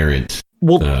some inherent...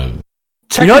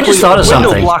 Technically, I just thought of the window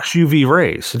something. blocks UV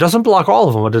rays. It doesn't block all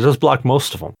of them, but it does block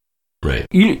most of them. Right.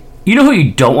 You know who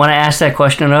you don't want to ask that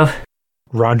question of?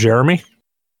 Ron Jeremy?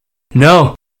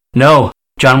 No.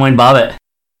 John Wayne Bobbitt.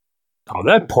 Oh,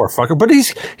 that poor fucker. But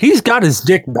he's got his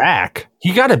dick back.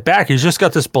 He got it back. He's just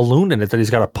got this balloon in it that he's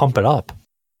got to pump it up.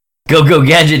 Go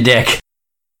gadget dick.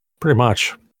 Pretty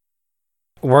much.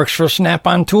 Works for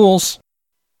Snap-on tools.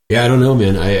 Yeah, I don't know,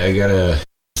 man. The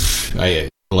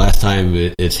last time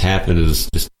it's happened is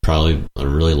just probably a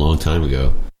really long time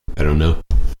ago. I don't know.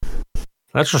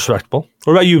 That's respectable.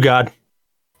 What about you, God?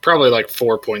 Probably like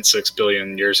 4.6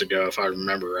 billion years ago, if I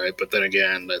remember right. But then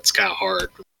again, that's kind of hard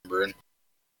remembering.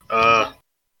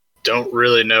 Don't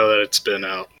really know that it's been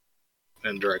out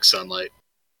in direct sunlight.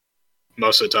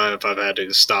 Most of the time, if I've had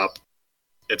to stop,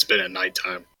 it's been at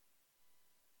nighttime.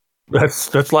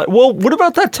 That's like, well, what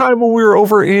about that time when we were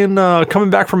over in coming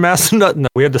back from Massanutten?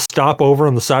 We had to stop over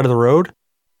on the side of the road.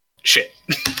 Shit.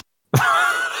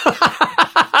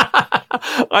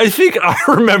 I think I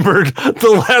remembered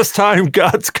the last time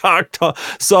God's cock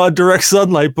saw direct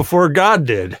sunlight before God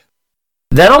did.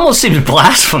 That almost seems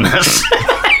blasphemous.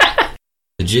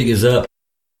 The jig is up.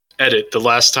 Edit, the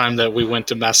last time that we went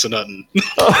to Massanutten.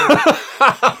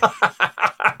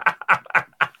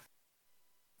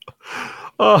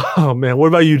 Oh, man. What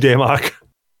about you, Damok?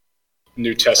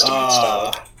 New Testament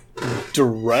style.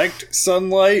 Direct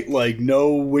sunlight, like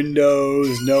no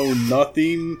windows, no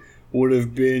nothing, would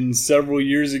have been several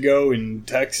years ago in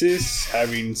Texas,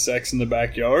 having sex in the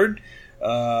backyard.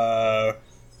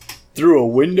 Through a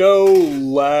window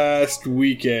last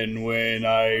weekend when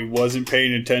I wasn't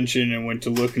paying attention and went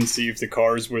to look and see if the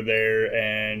cars were there,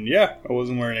 and yeah, I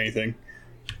wasn't wearing anything.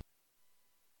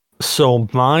 So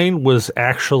mine was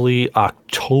actually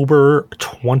October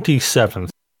 27th.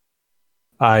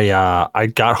 I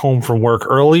got home from work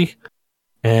early,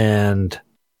 and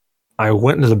I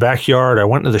went into the backyard. I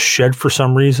went into the shed for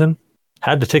some reason.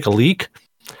 Had to take a leak.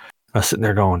 I was sitting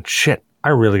there going, shit, I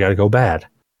really got to go bad.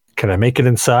 Can I make it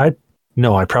inside?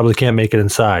 No, I probably can't make it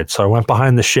inside. So I went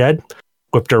behind the shed,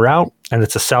 whipped her out, and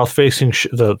it's a south-facing,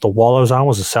 the wall I was on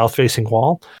was a south-facing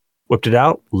wall. Whipped it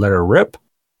out, let her rip.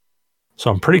 So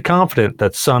I'm pretty confident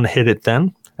that sun hit it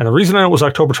then. And the reason I know it was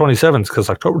October 27th is because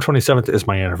October 27th is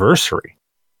my anniversary.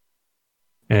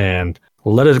 And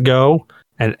let it go.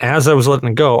 And as I was letting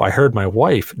it go, I heard my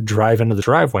wife drive into the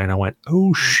driveway, and I went,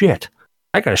 oh, shit.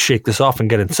 I got to shake this off and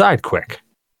get inside quick.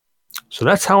 So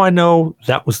that's how I know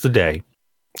that was the day.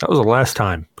 That was the last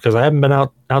time, because I haven't been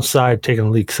outside taking a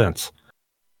leak since.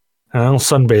 And I don't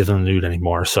sunbathe in the nude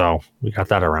anymore, so we got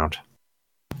that around.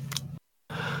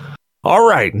 All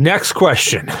right, next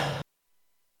question.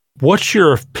 What's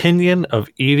your opinion of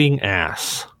eating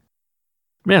ass?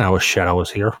 Man, I wish Shadow was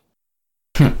here.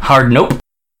 Hard nope.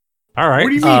 All right. What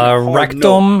do you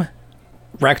mean?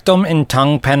 Rectum and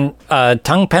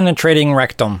tongue penetrating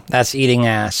rectum. That's eating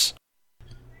ass.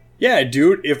 Yeah,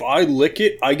 dude, if I lick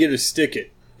it, I get to stick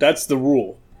it. That's the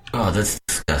rule. Oh, that's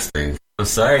disgusting. I'm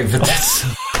sorry, but that's...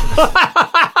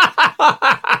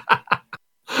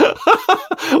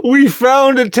 We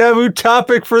found a taboo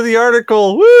topic for the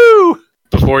article. Woo!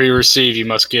 Before you receive, you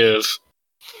must give.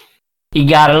 You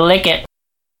gotta lick it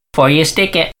before you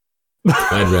stick it.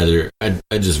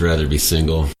 I'd just rather be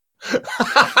single.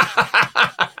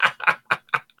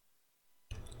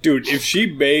 Dude, if she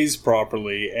bathes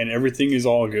properly and everything is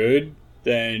all good,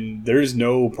 then there's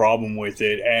no problem with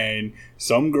it. And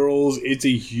some girls, it's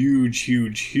a huge,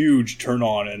 huge, huge turn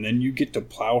on. And then you get to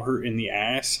plow her in the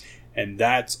ass, and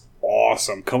that's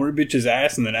awesome. Come her bitch's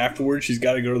ass, and then afterwards she's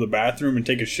got to go to the bathroom and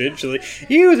take a shit. She's like,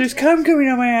 ew, there's cum coming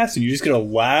out my ass. And you just got to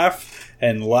laugh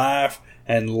and laugh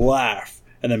and laugh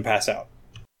and then pass out.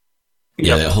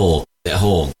 Yeah, that whole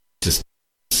just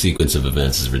sequence of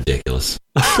events is ridiculous.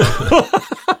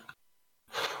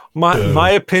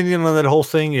 My opinion on that whole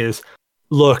thing is,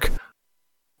 look,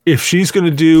 if she's going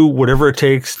to do whatever it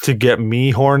takes to get me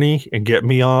horny and get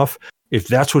me off, if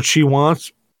that's what she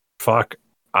wants, fuck,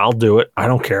 I'll do it. I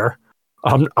don't care.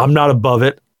 I'm not above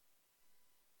it.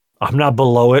 I'm not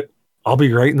below it. I'll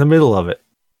be right in the middle of it.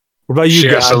 What about you, She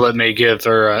has God? to let me give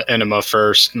her enema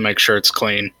first and make sure it's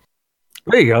clean.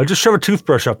 There you go. Just shove a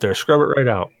toothbrush up there. Scrub it right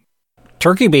out.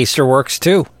 Turkey baster works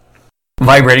too.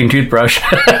 Vibrating toothbrush.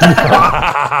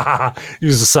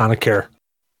 Use the Sonicare.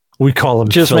 We call them.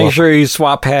 Just Phillip. make sure you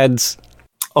swap heads.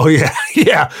 Oh, yeah.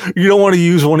 Yeah. You don't want to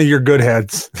use one of your good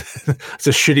heads. It's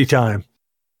a shitty time.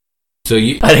 So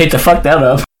I'd hate to fuck that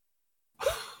up. So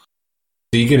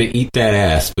you're going to eat that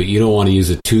ass, but you don't want to use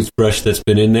a toothbrush that's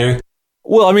been in there?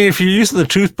 Well, I mean, if you're using the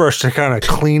toothbrush to kind of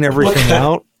clean everything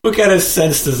out. What kind of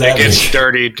sense does that It gets make?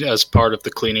 dirtied as part of the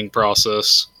cleaning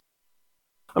process.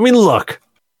 I mean, look.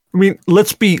 I mean,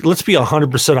 let's be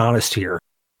 100% honest here.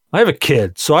 I have a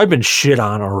kid, so I've been shit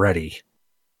on already.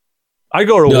 I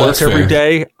go to work every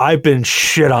day. I've been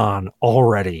shit on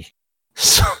already.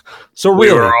 So We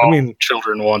really, were all I mean,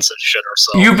 children once and shit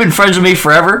ourselves. You've been friends with me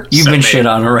forever. You've been shit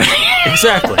on already.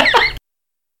 exactly.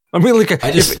 I mean, like,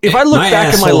 if I look my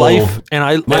back in my asshole- life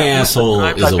and My asshole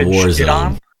is a war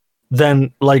zone.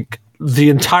 then like the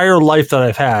entire life that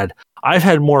I've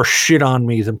had more shit on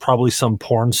me than probably some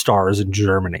porn stars in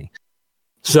Germany.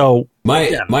 So My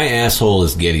asshole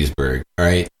is Gettysburg, all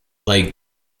right? Like,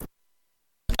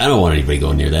 I don't want anybody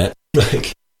going near that.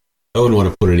 Like, I wouldn't want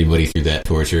to put anybody through that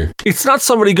torture. it's not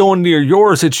somebody going near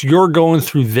yours, it's you're going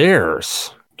through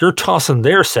theirs. You're tossing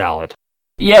their salad.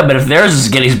 Yeah, but if theirs is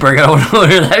Gettysburg, I don't want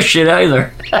to hear that shit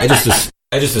either. I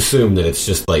just assume that it's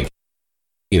just like,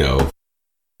 you know,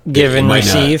 Give and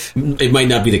receive. It might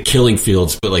not be the killing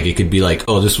fields, but like it could be like,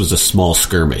 oh, this was a small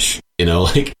skirmish. You know,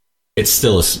 like it's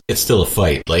still a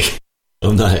fight. Like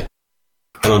I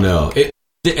don't know.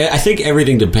 I think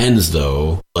everything depends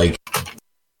though. Like,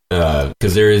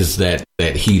 because there is that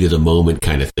heat of the moment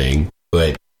kind of thing,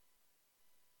 but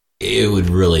it would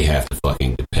really have to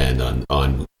fucking depend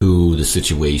on who, the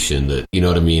situation, that, you know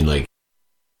what I mean? Like,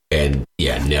 and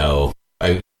yeah, no.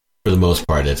 For the most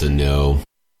part, that's a no.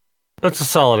 That's a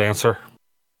solid answer.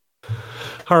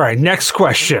 All right, next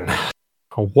question.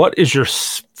 What is your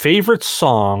favorite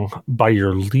song by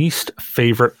your least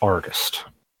favorite artist?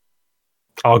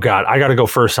 Oh God, I got to go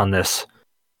first on this.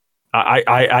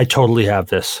 I totally have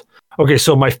this. Okay,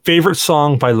 so my favorite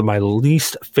song by my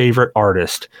least favorite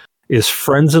artist is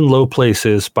Friends in Low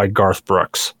Places by Garth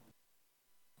Brooks.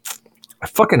 I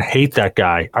fucking hate that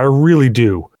guy. I really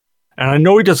do. And I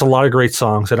know he does a lot of great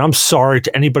songs, and I'm sorry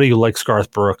to anybody who likes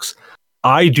Garth Brooks.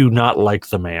 I do not like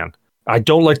the man. I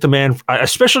don't like the man. I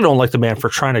especially don't like the man for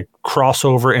trying to cross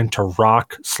over into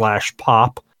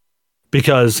rock/pop,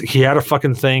 because he had a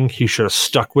fucking thing. He should have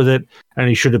stuck with it, and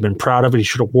he should have been proud of it. He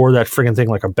should have wore that friggin' thing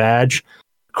like a badge.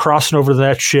 Crossing over to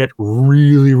that shit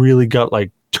really, really got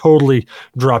like totally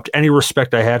dropped any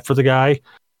respect I had for the guy.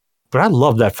 But I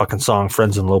love that fucking song,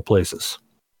 Friends in Low Places.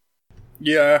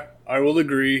 Yeah, I will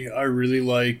agree. I really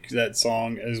like that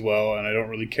song as well, and I don't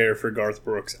really care for Garth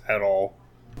Brooks at all.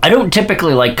 I don't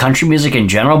typically like country music in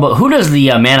general, but who does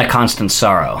the Man of Constant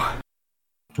Sorrow?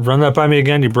 Run that by me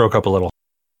again. You broke up a little.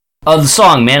 Oh, the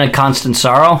song Man of Constant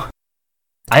Sorrow?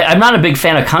 I'm not a big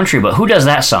fan of country, but who does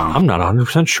that song? I'm not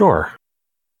 100% sure.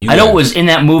 I know it was in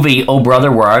that movie, Oh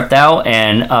Brother, Where Art Thou?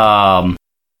 And a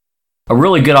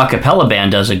really good a cappella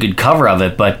band does a good cover of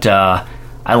it, but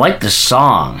I like the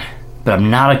song. But I'm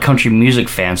not a country music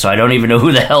fan, so I don't even know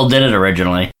who the hell did it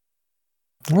originally.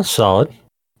 That's solid.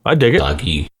 I dig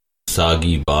it.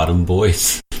 Soggy Bottom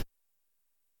Boys.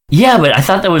 Yeah, but I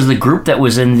thought that was the group that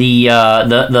was in the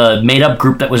made-up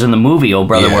group that was in the movie, Oh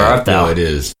Brother, Where Art Thou? No, it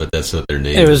is, but that's not their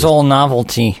name. It was all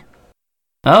novelty.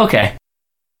 Okay.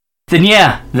 Then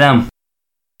yeah, them.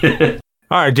 All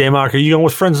right, Daymok, are you going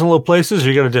with Friends in Low Places, or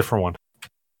you got a different one?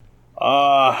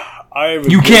 I have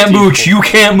You can't mooch. You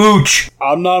can't mooch.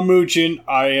 I'm not mooching.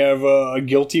 I have a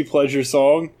guilty pleasure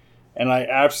song, and I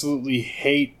absolutely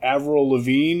hate Avril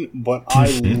Lavigne, but I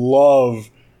love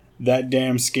that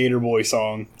damn Skater Boy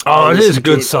song. Oh, it is a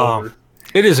good song.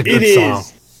 It is a good song.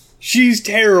 She's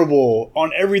terrible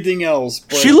on everything else.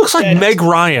 But she looks like Meg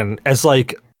Ryan as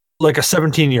like a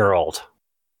 17-year-old.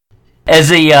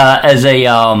 As a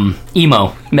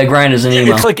emo. Meg Ryan is an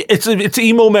emo. It's like it's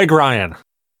emo Meg Ryan.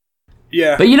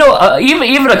 Yeah. But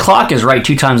even a clock is right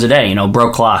 2 times a day,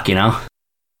 broke clock, Not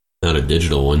a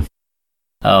digital one.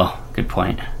 Oh, good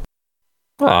point.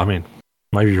 Well, I mean,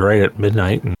 might be right at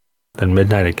midnight and then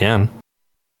midnight again.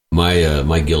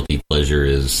 My guilty pleasure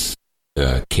is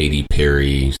Katy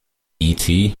Perry's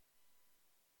E.T.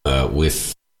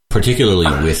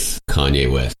 Particularly with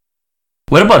Kanye West.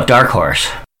 What about Dark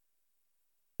Horse?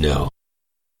 No,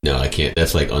 I can't.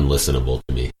 That's like unlistenable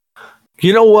to me.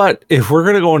 You know what? If we're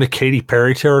going to go into Katy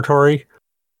Perry territory,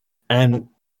 and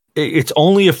it's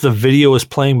only if the video is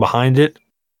playing behind it,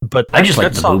 but I just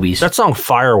like the movies. That song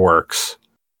Fireworks,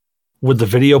 with the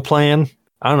video playing,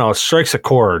 I don't know, it strikes a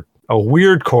chord. A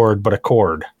weird chord, but a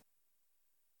chord.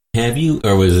 Have you,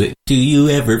 or was it, do you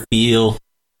ever feel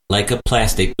like a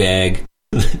plastic bag?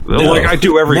 No. Like I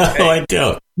do every day. No, I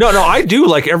don't. No, I do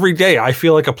like every day. I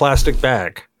feel like a plastic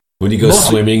bag. When you go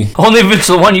swimming? Only if it's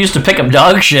the one used to pick up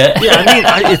dog shit. Yeah, I mean,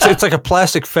 it's like a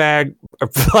plastic fag. A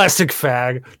plastic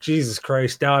fag. Jesus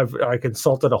Christ! Now I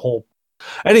consulted a whole.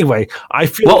 Anyway, I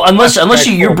feel. Well, unless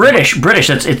you're British,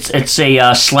 it's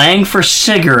a slang for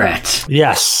cigarette.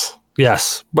 Yes.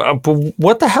 But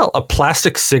what the hell? A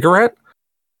plastic cigarette?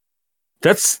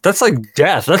 That's like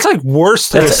death. That's like worse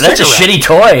than a cigarette. That's a shitty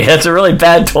toy. That's a really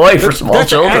bad toy for small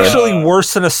children. That's actually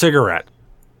worse than a cigarette.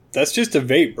 That's just a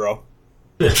vape, bro.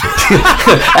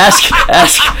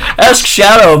 ask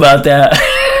Shadow about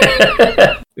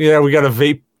that. Yeah, we got a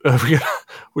vape.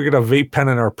 We got a vape pen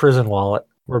in our prison wallet.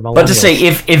 But to say,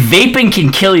 if vaping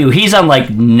can kill you, he's on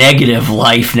like negative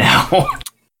life now.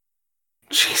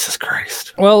 Jesus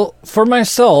Christ. Well, for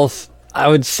myself, I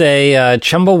would say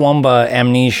Chumbawamba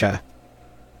Amnesia.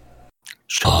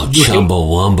 Oh,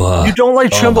 Chumbawamba. You don't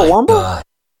like Chumbawamba?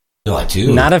 No, I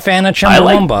do. Not a fan of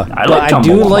Chumbawamba, but I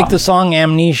do like the song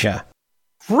Amnesia.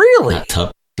 Really?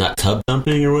 Not tub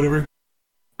thumping or whatever.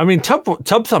 I mean, tub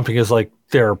thumping is like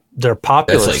their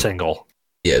popular single.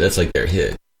 Yeah, that's like their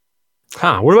hit.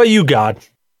 Huh? What about you, God?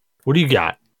 What do you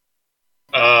got?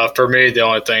 For me, the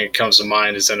only thing that comes to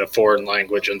mind is in a foreign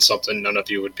language and something none of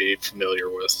you would be familiar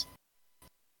with.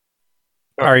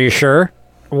 Are you sure?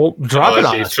 Well, drop it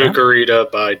on us. Fukurita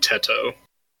by Teto.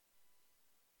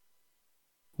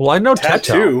 Well, I know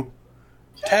Tattoo.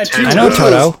 I know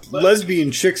Toto.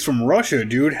 Lesbian chicks from Russia,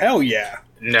 dude. Hell yeah.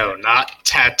 No, not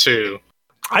Tattoo.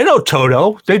 I know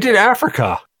Toto. They did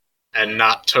Africa. And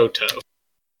not Toto.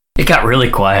 It got really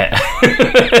quiet.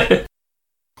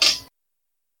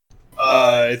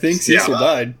 I think Cecil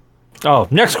died. Oh,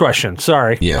 next question.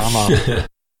 Sorry. Yeah.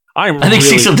 I think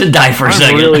Cecil did die for a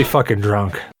second. I'm really fucking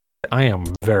drunk. I am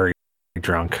very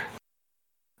drunk.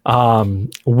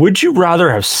 Would you rather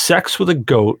have sex with a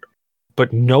goat,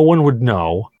 but no one would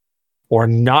know, or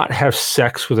not have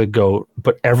sex with a goat,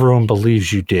 but everyone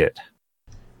believes you did?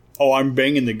 Oh, I'm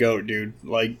banging the goat, dude.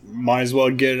 Like, might as well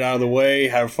get it out of the way,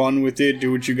 have fun with it,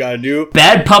 do what you gotta do.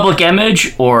 Bad public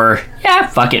image, or, yeah,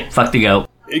 fuck it, fuck the goat.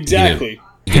 Exactly.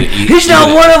 He's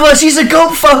not one of us, he's a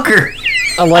goat fucker!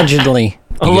 Allegedly.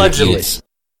 Allegedly.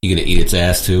 You gonna eat its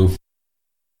ass too?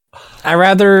 I'd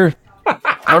rather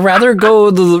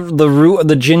go the route of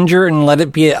the ginger and let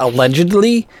it be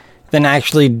allegedly than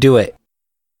actually do it.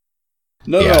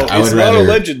 No, it's not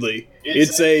allegedly.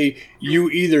 It's you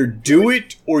either do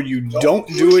it or you don't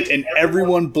do it, and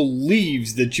everyone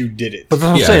believes that you did it. But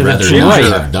that's what I'm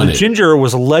saying. The ginger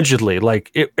was allegedly.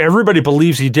 Like, everybody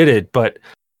believes he did it, but,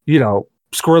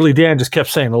 Squirrely Dan just kept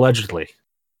saying allegedly.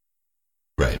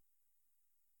 Right.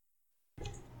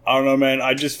 I don't know, man.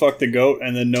 I just fucked the goat,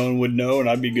 and then no one would know, and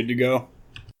I'd be good to go.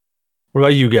 What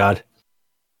about you, God?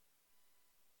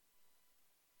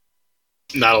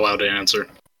 Not allowed to answer.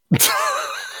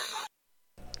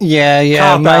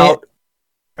 Yeah.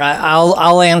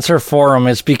 I'll answer for him.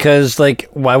 It's because, like,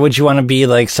 why would you want to be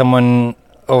like someone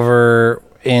over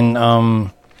in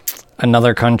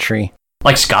another country?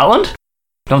 Like Scotland?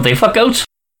 Don't they fuck goats?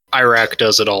 Iraq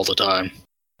does it all the time.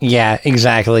 Yeah,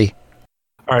 exactly.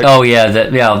 All right. Oh yeah,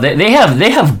 they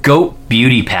have goat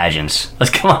beauty pageants.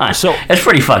 Let's come on. So that's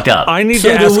pretty fucked up. I need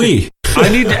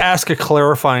to ask a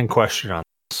clarifying question on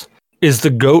this. Is the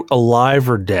goat alive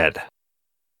or dead?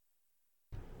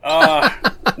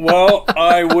 Well,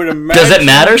 I would imagine. Does it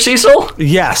matter, Cecil?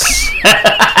 Yes.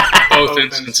 Both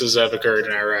instances have occurred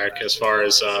in Iraq, as far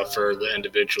as for the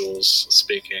individuals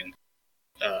speaking.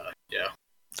 Yeah.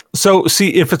 So,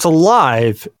 see, if it's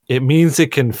alive, it means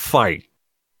it can fight,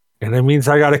 and it means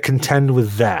I got to contend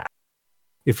with that.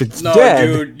 If it's dead,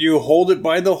 dude, you hold it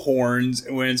by the horns,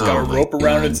 and when it's got a rope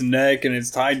around its neck and it's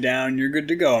tied down, you're good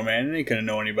to go, man. It ain't gonna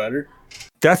know any better.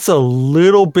 That's a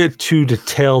little bit too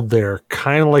detailed there.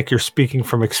 Kind of like you're speaking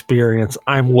from experience.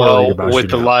 I'm worried about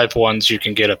with the live ones, you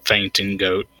can get a fainting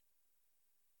goat.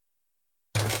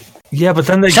 Yeah, but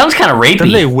then sounds kind of rapey.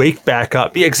 Then they wake back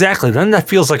up. Yeah, exactly. Then that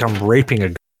feels like I'm raping a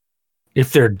goat.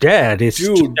 If they're dead, it's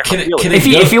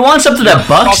if you want something that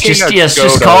bucks,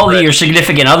 just call your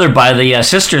significant other by the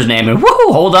sister's name and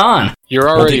woohoo, hold on. You're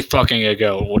already fucking a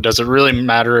goat. Well, does it really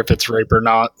matter if it's rape or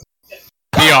not?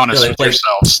 Be honest with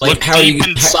yourselves. Look deep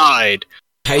inside.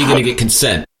 How are you going to get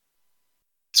consent?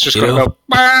 It's just going to go,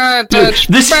 touch.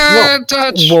 This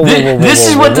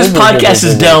is what this podcast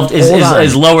has delved,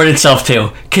 is lowered itself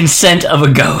to. Consent of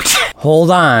a goat.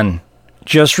 Hold on.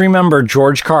 Just remember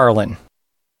George Carlin.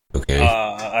 Okay.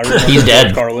 I remember He's dead.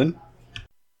 George Carlin.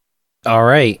 All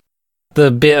right. The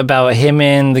bit about him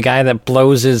and the guy that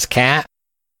blows his cat.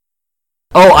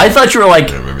 Oh, I thought you were like,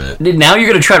 I remember that. Now you're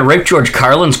going to try to rape George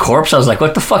Carlin's corpse? I was like,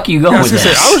 what the fuck are you going with this?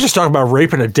 I was just talking about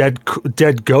raping a dead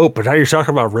goat, but now you're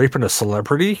talking about raping a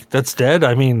celebrity that's dead?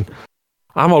 I mean,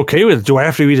 I'm okay with it. Do I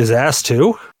have to eat his ass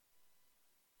too?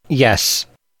 Yes.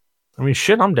 I mean,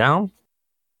 shit, I'm down.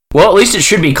 Well, at least it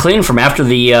should be clean from after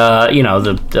the,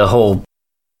 the whole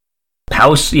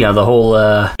house, the whole...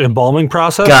 embalming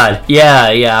process? God,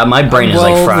 yeah, my brain is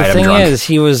like fried. The thing I'm drunk. is,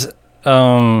 he was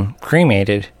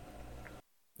cremated.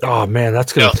 Oh man,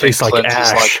 that's gonna taste like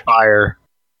ash. Like fire.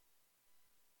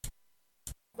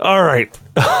 All right.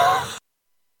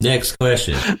 Next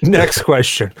question.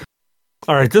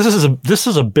 All right, this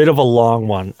is a bit of a long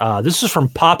one. This is from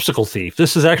Popsicle Thief.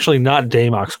 This is actually not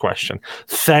Damok's question.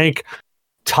 Thank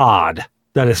Todd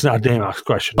that it's not Damok's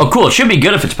question. Oh, cool. It should be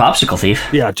good if it's Popsicle Thief.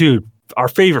 Yeah, dude, our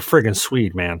favorite friggin'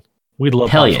 Swede, man. We love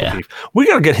Hell Popsicle yeah. Thief. We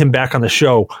got to get him back on the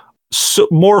show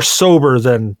more sober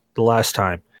than the last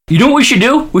time. You know what we should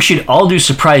do? We should all do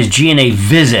surprise G.N.A.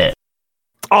 visit.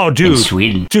 Oh, dude. In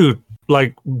Sweden. Dude,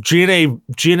 like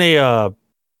G.N.A.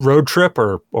 road trip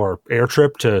or air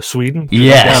trip to Sweden?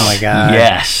 Yes. Oh, my God.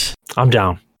 Yes. I'm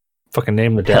down. Fucking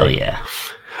name the day. Hell yeah.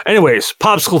 Anyways,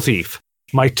 Popsicle Thief.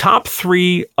 My top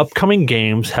 3 upcoming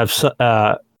games have some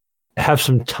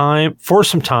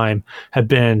time have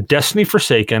been Destiny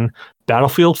Forsaken,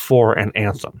 Battlefield 4, and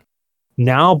Anthem.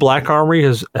 Now Black Armory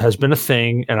has been a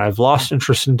thing, and I've lost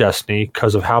interest in Destiny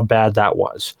because of how bad that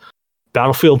was.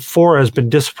 Battlefield 4 has been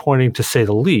disappointing to say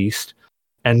the least,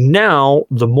 and now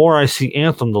the more I see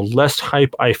Anthem, the less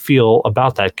hype I feel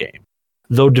about that game.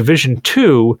 Though Division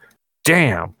 2,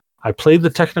 damn, I played the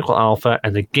technical alpha,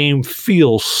 and the game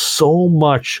feels so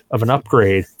much of an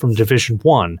upgrade from Division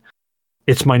 1.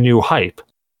 It's my new hype.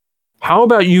 How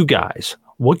about you guys?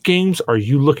 What games are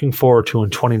you looking forward to in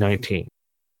 2019?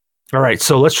 All right,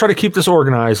 so let's try to keep this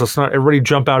organized. Let's not everybody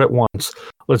jump out at once.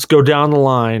 Let's go down the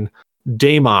line.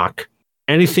 Damok,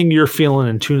 anything you're feeling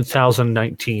in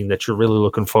 2019 that you're really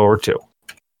looking forward to?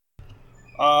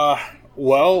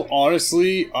 Well,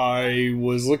 honestly, I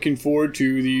was looking forward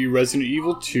to the Resident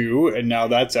Evil 2, and now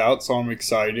that's out, so I'm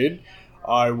excited.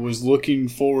 I was looking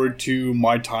forward to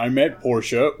My Time at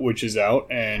Porsche, which is out,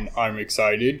 and I'm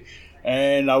excited.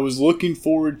 And I was looking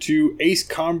forward to Ace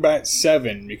Combat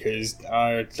 7 because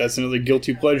that's another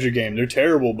guilty pleasure game. They're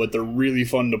terrible, but they're really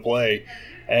fun to play.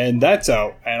 And that's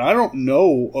out. And I don't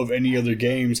know of any other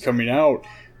games coming out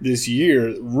this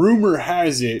year. Rumor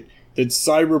has it that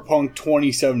Cyberpunk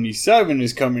 2077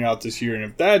 is coming out this year. And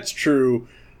if that's true,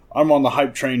 I'm on the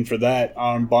hype train for that.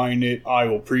 I'm buying it. I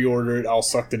will pre-order it. I'll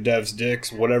suck the devs'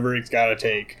 dicks, whatever it's got to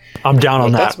take. I'm down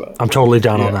on that. I'm totally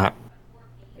down on that.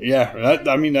 Yeah,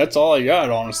 that's all I got,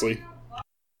 honestly.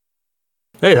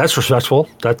 Hey, that's respectful.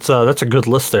 That's a good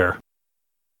list there.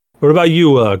 What about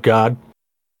you, God?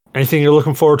 Anything you're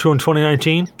looking forward to in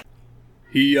 2019?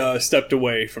 He stepped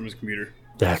away from his computer.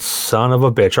 That son of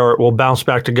a bitch. All right, we'll bounce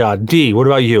back to God. D, what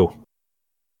about you?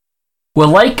 Well,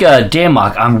 like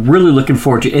Damok, I'm really looking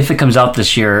forward to, if it comes out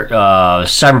this year,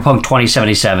 Cyberpunk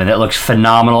 2077. That looks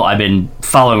phenomenal. I've been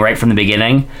following right from the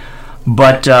beginning.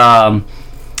 But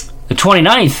the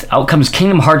 29th, out comes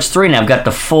Kingdom Hearts 3, and I've got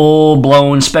the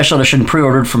full-blown special edition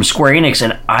pre-ordered from Square Enix,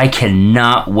 and I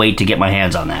cannot wait to get my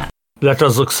hands on that. That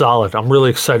does look solid. I'm really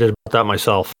excited about that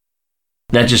myself.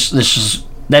 That just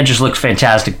looks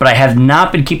fantastic. But I have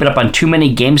not been keeping up on too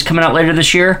many games coming out later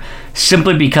this year,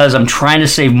 simply because I'm trying to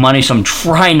save money, so I'm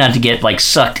trying not to get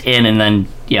sucked in and then,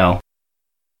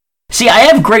 See, I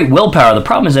have great willpower. The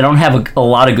problem is I don't have a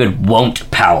lot of good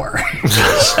won't power.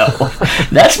 So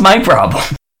that's my problem.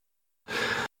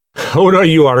 What about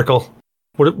you, Article?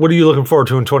 What are you looking forward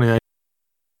to in 2019?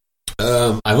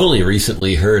 I've only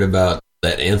recently heard about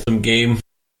that Anthem game.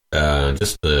 I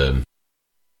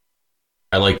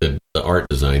like the art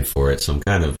design for it, so I'm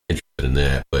kind of interested in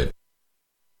that. But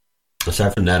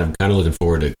aside from that, I'm kind of looking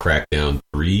forward to Crackdown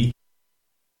 3,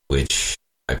 which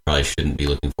I probably shouldn't be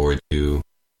looking forward to.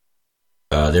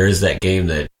 There is that game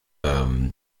that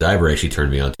Diver actually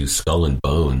turned me on to, Skull and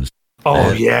Bones.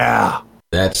 Oh, yeah.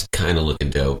 That's kind of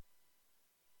looking dope.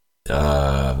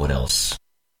 What else?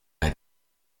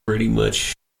 Pretty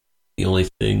much the only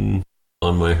thing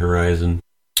on my horizon.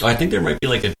 Oh, I think there might be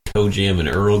a Toe Jam and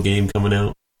Earl game coming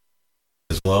out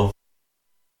as well.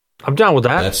 I'm down with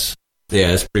that.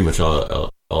 That's pretty much all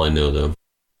I know, though.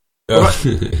 Oh,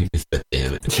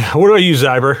 damn it. Yeah, what about you,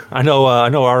 Zyber? I know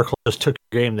Article just took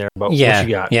your game there, but what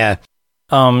you got? Yeah.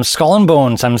 Skull and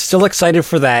Bones, I'm still excited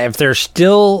for that. If they're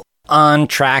still on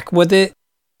track with it,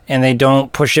 and they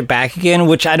don't push it back again,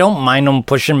 which I don't mind them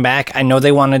pushing back. I know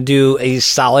they want to do a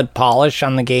solid polish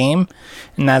on the game,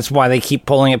 and that's why they keep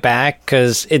pulling it back,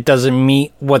 because it doesn't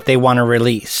meet what they want to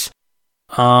release.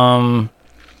 Other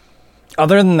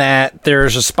than that,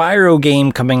 there's a Spyro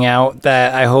game coming out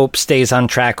that I hope stays on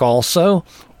track also.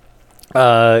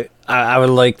 I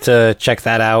would like to check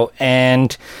that out,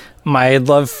 and my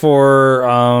love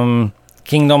for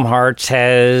Kingdom Hearts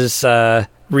has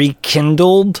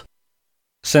rekindled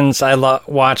since I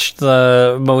watched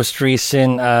the most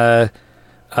recent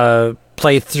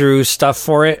playthrough stuff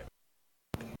for it.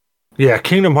 Yeah,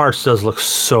 Kingdom Hearts does look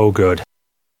so good.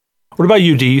 What about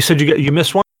you, D? You said you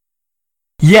missed one?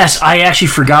 Yes, I actually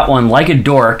forgot one, like a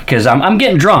dork, because I'm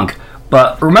getting drunk.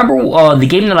 But remember the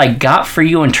game that I got for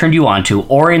you and turned you on to,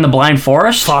 Ori and the Blind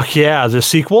Forest? Fuck yeah, the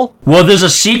sequel? Well, there's a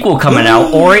sequel coming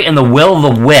out, Ori and the Will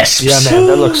of the Wisps. Yeah, man,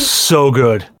 that looks so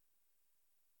good.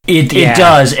 It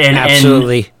does, and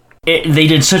absolutely. They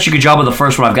did such a good job with the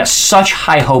first one. I've got such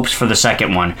high hopes for the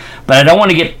second one, but I don't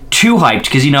want to get too hyped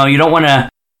because you don't want to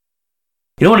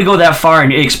go that far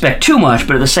and expect too much,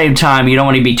 but at the same time you don't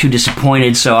want to be too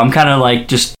disappointed. So I'm kind of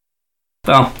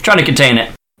trying to contain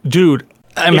it. Dude,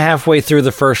 I'm halfway through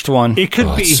the first one. It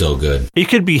could be it's so good. It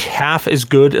could be half as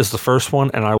good as the first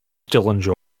one, and I would still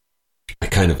enjoy it. I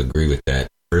kind of agree with that.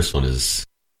 The first one is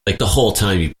the whole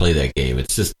time you play that game,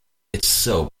 it's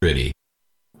so pretty.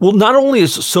 Well, not only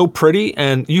is it so pretty,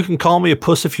 and you can call me a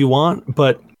puss if you want,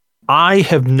 but I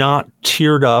have not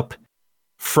teared up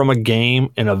from a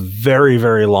game in a very,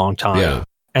 very long time. Yeah.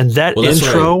 And that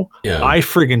intro, I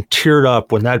friggin' teared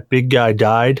up when that big guy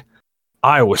died.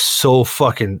 I was so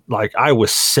fucking, I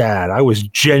was sad. I was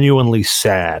genuinely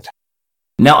sad.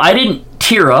 Now, I didn't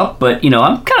tear up, but,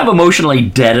 I'm kind of emotionally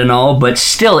dead and all, but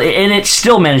still, and it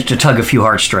still managed to tug a few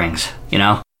heartstrings,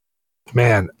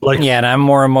 Man, yeah, and I'm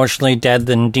more emotionally dead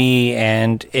than D,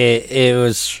 and it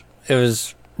was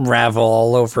Ravel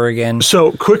all over again.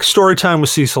 So, quick story time with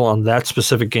Cecil on that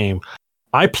specific game.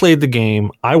 I played the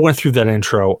game, I went through that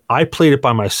intro, I played it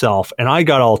by myself, and I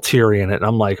got all teary in it, and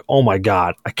I'm like, oh my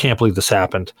God, I can't believe this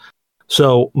happened.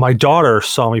 So, my daughter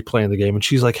saw me playing the game, and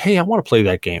she's like, hey, I want to play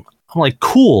that game. I'm like,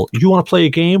 cool, you want to play a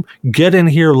game? Get in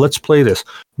here, let's play this.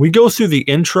 We go through the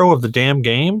intro of the damn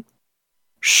game.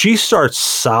 She starts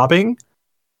sobbing,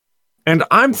 And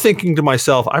I'm thinking to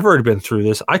myself, I've already been through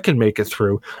this. I can make it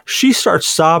through. She starts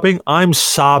sobbing. I'm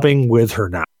sobbing with her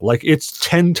now. Like, it's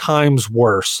 10 times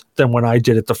worse than when I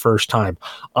did it the first time.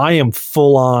 I am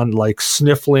full on, like,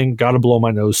 sniffling, gotta blow my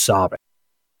nose, sobbing.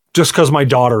 Just because my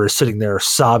daughter is sitting there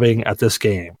sobbing at this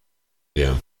game.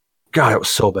 Yeah. God, it was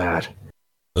so bad.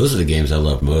 Those are the games I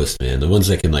love most, man. The ones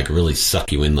that can, like, really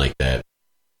suck you in like that.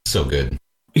 So good.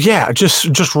 Yeah,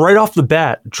 just right off the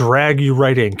bat, drag you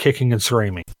right in, kicking and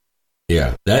screaming.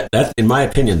 Yeah, that in my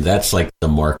opinion, that's like the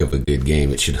mark of a good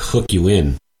game. It should hook you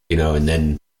in, and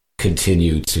then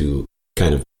continue to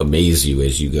kind of amaze you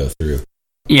as you go through.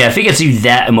 Yeah, if it gets you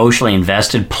that emotionally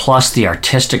invested, plus the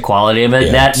artistic quality of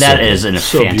it, that is a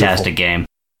fantastic game.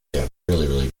 Yeah, really,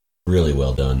 really, really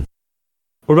well done.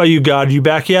 What about you, God? You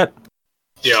back yet?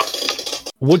 Yeah.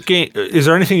 What game? Is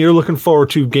there anything you're looking forward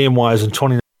to game-wise in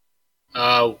 2019?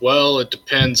 Well, it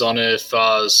depends on if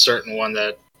a certain one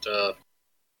that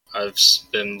I've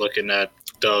been looking at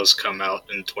does come out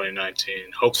in 2019.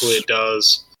 Hopefully it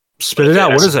does. Spit it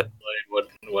out. What is it?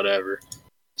 Whatever.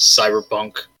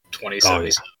 Cyberpunk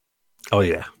 2077. Oh,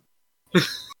 yeah.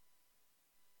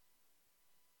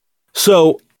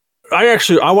 So,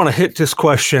 I want to hit this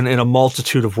question in a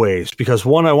multitude of ways, because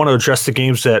one, I want to address the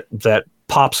games that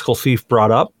Popsicle Thief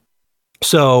brought up.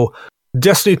 So,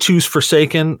 Destiny 2's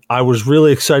Forsaken. I was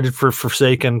really excited for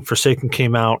Forsaken. Forsaken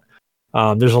came out.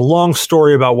 There's a long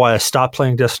story about why I stopped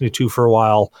playing Destiny 2 for a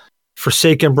while.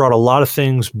 Forsaken brought a lot of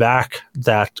things back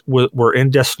that were in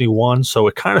Destiny 1, so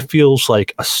it kind of feels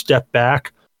like a step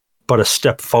back, but a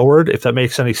step forward, if that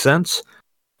makes any sense.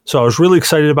 So I was really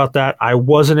excited about that. I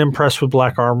wasn't impressed with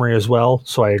Black Armory as well,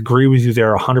 so I agree with you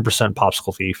there 100%,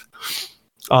 Popsicle Thief.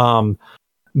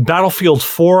 Battlefield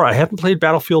 4, I haven't played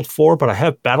Battlefield 4, but I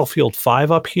have Battlefield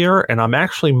 5 up here, and I'm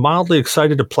actually mildly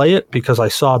excited to play it because I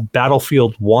saw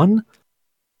Battlefield 1,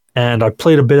 and I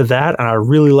played a bit of that, and I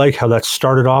really like how that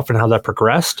started off and how that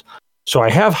progressed. So I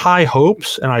have high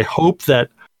hopes, and I hope that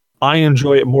I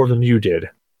enjoy it more than you did.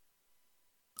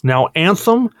 Now,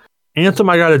 Anthem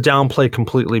I got to downplay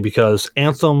completely, because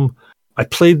Anthem, I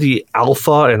played the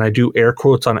alpha, and I do air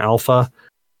quotes on alpha,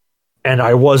 and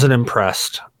I wasn't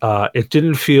impressed. It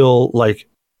didn't feel like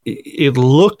it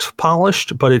looked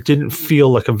polished, but it didn't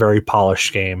feel like a very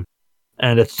polished game.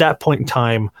 And at that point in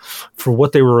time, for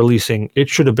what they were releasing, it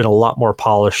should have been a lot more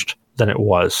polished than it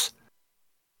was.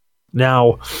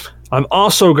 Now, I'm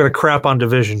also going to crap on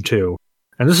Division 2.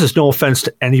 And this is no offense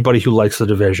to anybody who likes The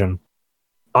Division.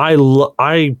 I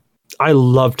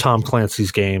love Tom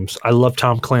Clancy's games. I love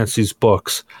Tom Clancy's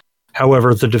books.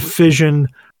 However, The Division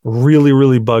really,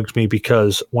 really bugged me,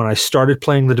 because when I started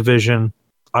playing The Division,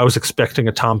 I was expecting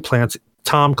a Tom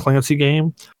Clancy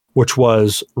game, which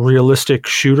was realistic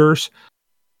shooters,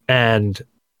 and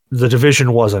The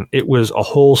Division wasn't. It was a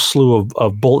whole slew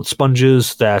of bullet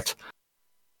sponges that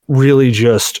really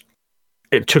just,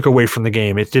 it took away from the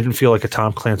game. It didn't feel like a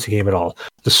Tom Clancy game at all.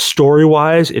 The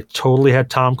story-wise, it totally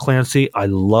had Tom Clancy. I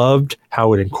loved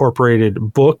how it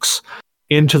incorporated books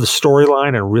into the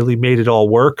storyline and really made it all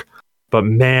work. But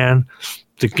man,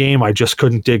 the game I just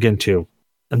couldn't dig into.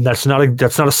 And that's not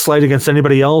a slight against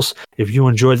anybody else. If you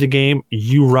enjoy the game,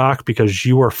 you rock, because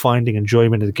you are finding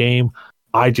enjoyment in the game.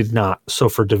 I did not. So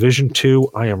for Division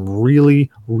 2, I am really,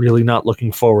 really not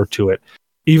looking forward to it.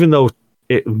 Even though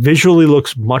it visually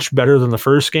looks much better than the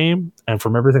first game, and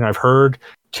from everything I've heard,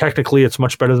 technically it's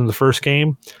much better than the first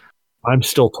game, I'm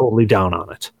still totally down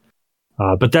on it.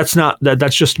 But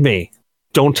that's just me.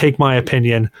 Don't take my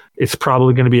opinion. It's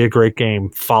probably going to be a great game.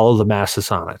 Follow the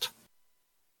masses on it.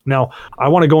 Now, I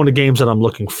want to go into games that I'm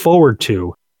looking forward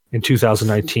to in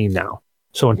 2019 now.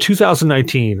 So in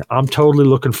 2019, I'm totally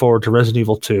looking forward to Resident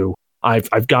Evil 2.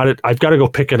 I've got it. I've got to go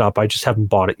pick it up. I just haven't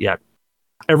bought it yet.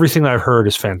 Everything that I've heard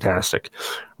is fantastic.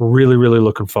 Really, really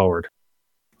looking forward.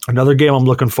 Another game I'm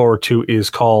looking forward to is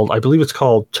I believe it's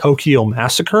called Tokyo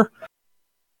Massacre.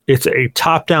 It's a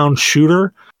top-down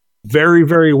shooter. Very,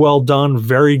 very well done.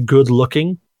 Very good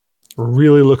looking.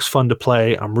 Really looks fun to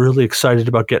play. I'm really excited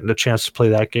about getting a chance to play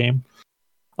that game.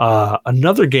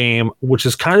 Another game, which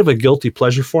is kind of a guilty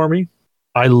pleasure for me.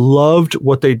 I loved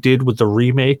what they did with the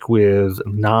remake with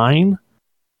 9.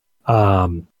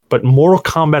 But Mortal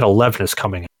Kombat 11 is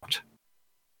coming out.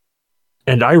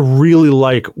 And I really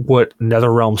like what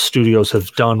NetherRealm Studios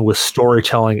have done with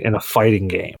storytelling in a fighting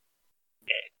game.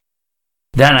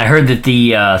 Then I heard that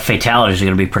the fatalities are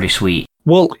going to be pretty sweet.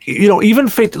 Well, even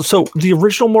so the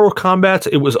original Mortal Kombat,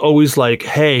 it was always like,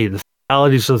 hey, the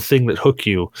fatalities are the thing that hook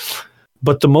you.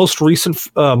 But the most recent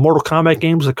Mortal Kombat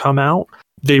games that come out,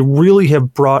 they really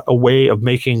have brought a way of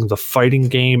making the fighting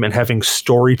game and having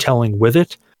storytelling with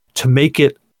it to make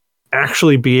it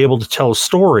actually be able to tell a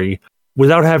story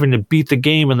without having to beat the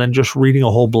game and then just reading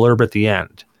a whole blurb at the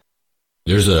end.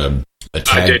 There's a I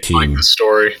tag did team. like the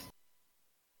story.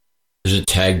 There's a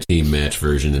tag team match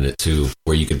version in it too,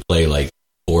 where you could play like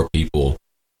 4 people,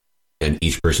 and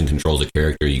each person controls a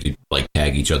character. You could like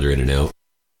tag each other in and out.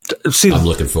 See, I'm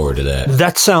looking forward to that.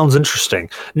 That sounds interesting.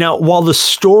 Now, while the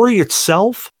story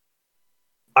itself,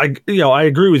 I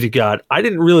agree with you, God. I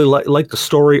didn't really like the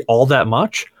story all that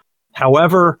much.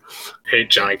 However, Hate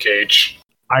Johnny Cage.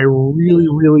 I really,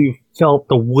 really felt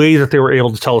the way that they were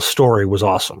able to tell a story was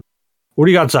awesome. What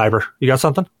do you got, Zyber? You got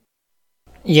something?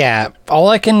 Yeah, all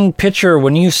I can picture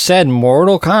when you said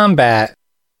Mortal Kombat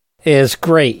is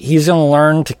great. He's going to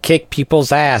learn to kick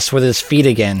people's ass with his feet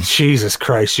again. Jesus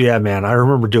Christ, yeah, man. I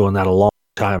remember doing that a long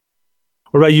time.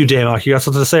 What about you, Damok? You got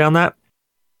something to say on that?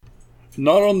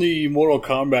 Not on the Mortal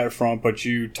Kombat front, but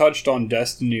you touched on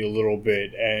Destiny a little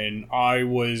bit, and I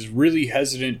was really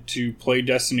hesitant to play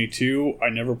Destiny 2. I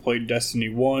never played Destiny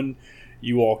 1.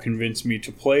 You all convinced me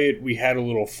to play it. We had a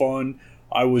little fun.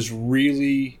 I was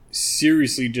really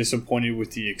seriously disappointed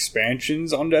with the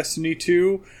expansions on Destiny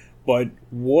 2. But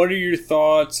what are your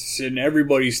thoughts and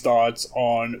everybody's thoughts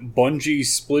on Bungie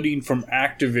splitting from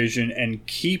Activision and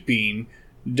keeping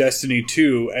Destiny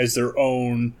 2 as their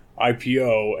own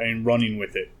IPO and running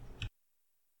with it?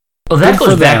 Well, that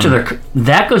goes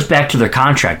back to their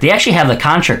contract. They actually have the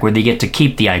contract where they get to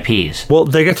keep the IPs. Well,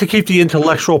 they get to keep the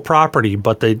intellectual property,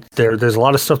 but there's a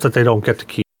lot of stuff that they don't get to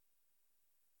keep.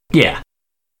 Yeah.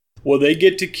 Well, they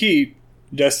get to keep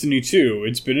Destiny 2.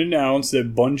 It's been announced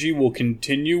that Bungie will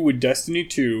continue with Destiny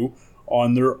 2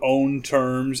 on their own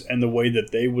terms and the way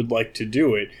that they would like to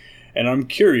do it. And I'm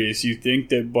curious, you think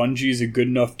that Bungie is a good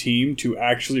enough team to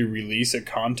actually release a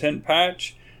content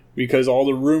patch? Because all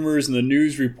the rumors and the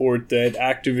news report that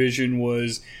Activision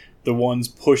was the ones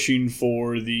pushing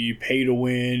for the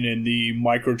pay-to-win and the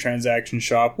microtransaction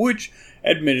shop, which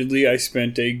admittedly I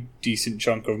spent a decent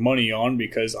chunk of money on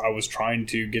because I was trying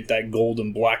to get that gold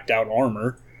and blacked out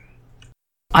armor.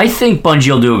 I think Bungie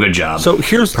will do a good job. So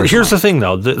here's the thing,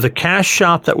 though. The cash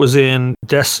shop that was in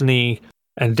Destiny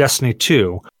and Destiny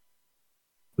 2,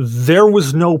 there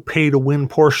was no pay-to-win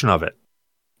portion of it.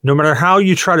 No matter how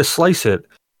you try to slice it,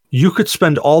 you could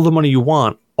spend all the money you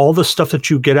want. All the stuff that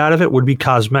you get out of it would be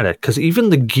cosmetic, because even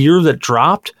the gear that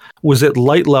dropped was at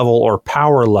light level or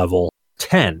power level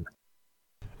 10.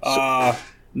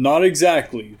 Not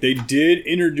exactly. They did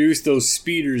introduce those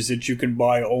speeders that you can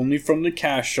buy only from the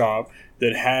cash shop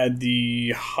that had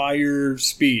the higher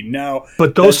speed. Now,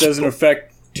 but that doesn't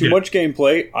affect too much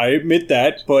gameplay. I admit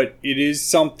that, but it is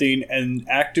something, and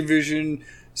Activision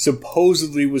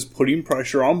supposedly was putting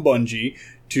pressure on Bungie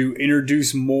to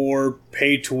introduce more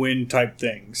pay-to-win type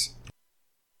things.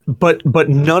 But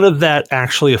none of that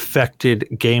actually affected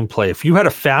gameplay. If you had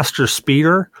a faster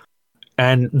speeder,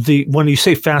 and when you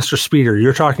say faster speeder,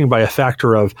 you're talking by a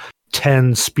factor of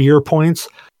 10 spear points,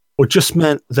 which just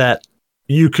meant that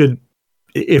you could,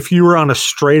 if you were on a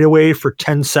straightaway for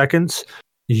 10 seconds,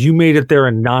 you made it there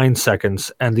in 9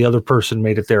 seconds, and the other person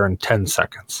made it there in 10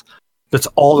 seconds. That's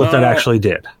all that actually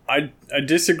did. I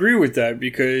disagree with that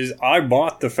because I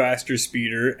bought the faster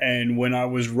speeder, and when I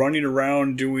was running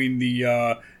around doing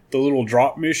the little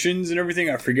drop missions and everything,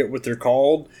 I forget what they're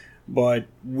called, but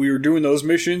we were doing those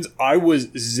missions, I was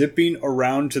zipping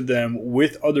around to them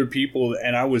with other people,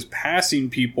 and I was passing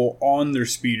people on their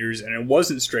speeders, and it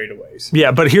wasn't straightaways.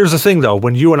 Yeah, but here's the thing, though.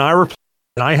 When you and I were playing,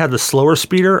 and I had the slower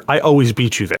speeder, I always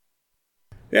beat you there.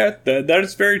 Yeah, that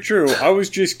is very true. I was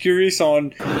just curious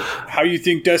on how you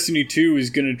think Destiny 2 is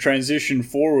going to transition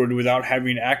forward without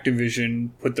having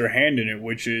Activision put their hand in it,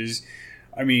 which is,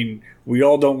 I mean, we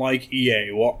all don't like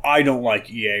EA. Well, I don't like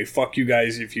EA. Fuck you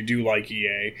guys if you do like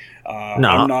EA. No.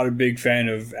 I'm not a big fan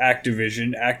of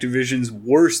Activision. Activision's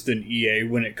worse than EA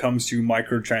when it comes to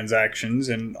microtransactions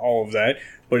and all of that.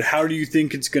 But how do you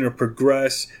think it's going to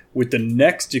progress with the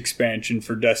next expansion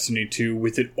for Destiny 2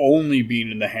 with it only being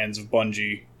in the hands of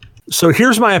Bungie? So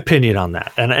here's my opinion on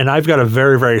that. And I've got a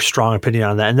very, very strong opinion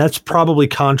on that. And that's probably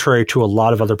contrary to a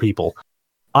lot of other people.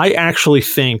 I actually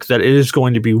think that it is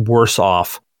going to be worse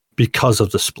off because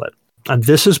of the split. And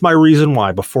this is my reason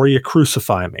why. Before you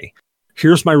crucify me,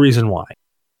 here's my reason why.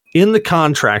 In the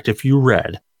contract, if you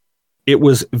read, it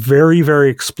was very, very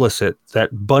explicit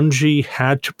that Bungie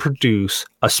had to produce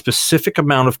a specific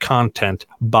amount of content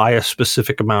by a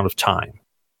specific amount of time.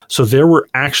 So there were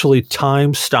actually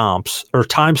time stops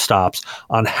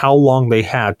on how long they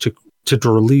had to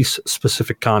release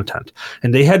specific content.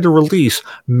 And they had to release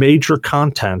major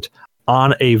content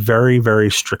on a very,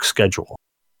 very strict schedule.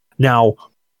 Now,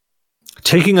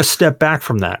 taking a step back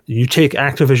from that, you take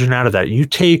Activision out of that, you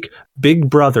take Big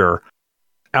Brother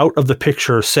out of the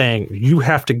picture saying, you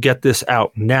have to get this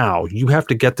out now. You have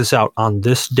to get this out on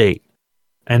this date.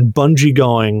 And Bungie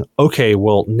going, okay,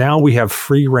 well, now we have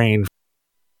free reign,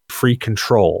 free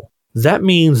control. That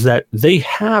means that they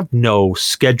have no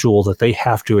schedule that they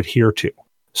have to adhere to.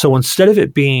 So instead of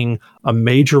it being a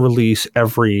major release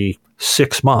every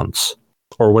 6 months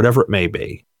or whatever it may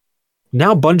be,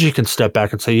 now Bungie can step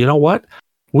back and say, you know what?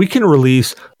 We can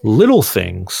release little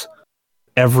things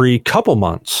every couple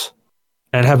months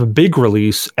and have a big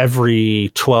release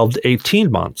every 12 to 18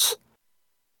 months.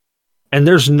 And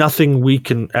there's nothing we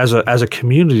can, as a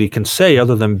community, can say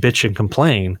other than bitch and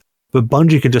complain. But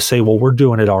Bungie can just say, well, we're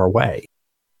doing it our way.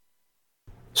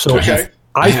 So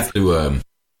I have to...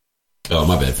 oh,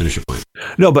 my bad. Finish your point.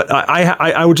 No, but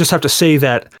I would just have to say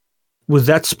that with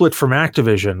that split from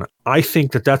Activision, I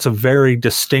think that that's a very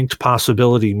distinct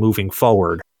possibility moving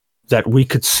forward, that we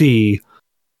could see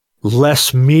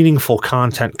less meaningful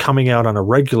content coming out on a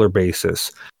regular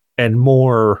basis and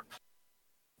more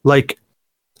like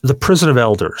the Prison of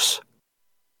Elders.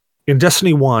 In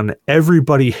Destiny 1,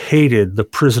 everybody hated the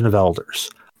Prison of Elders.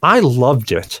 I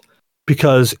loved it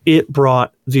because it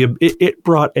brought it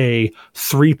brought a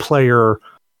 3-player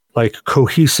like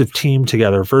cohesive team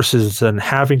together versus then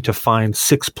having to find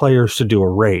 6 players to do a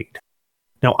raid.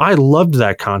 Now, I loved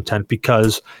that content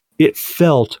because it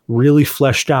felt really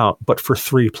fleshed out, but for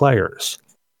 3 players.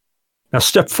 Now,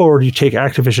 step forward, you take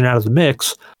Activision out of the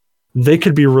mix, they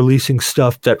could be releasing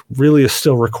stuff that really is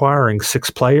still requiring 6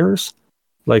 players.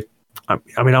 Like,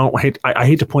 I mean, I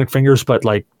hate to point fingers, but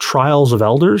like Trials of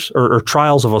Elders or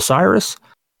Trials of Osiris.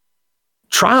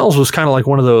 Trials was kind of like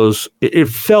one of those, it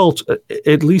felt,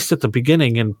 at least at the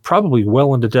beginning and probably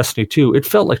well into Destiny 2, it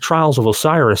felt like Trials of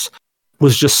Osiris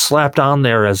was just slapped on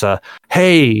there as a,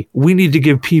 hey, we need to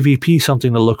give PvP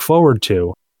something to look forward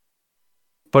to.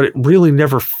 But it really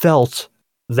never felt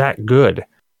that good.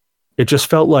 It just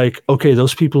felt like, okay,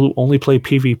 those people who only play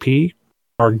PvP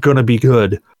are going to be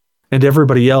good. And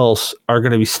everybody else are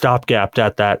going to be stopgapped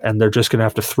at that, and they're just going to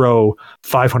have to throw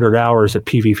 500 hours at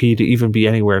PvP to even be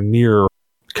anywhere near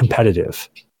competitive.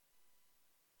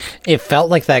 It felt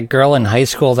like that girl in high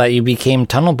school that you became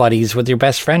tunnel buddies with your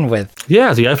best friend with.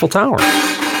 Yeah, the Eiffel Tower.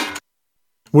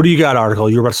 What do you got, Article?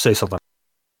 You were about to say something.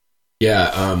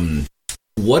 Yeah,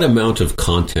 what amount of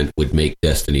content would make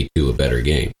Destiny 2 a better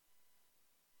game?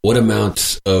 What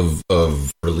amounts of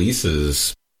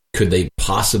releases could they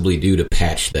possibly do to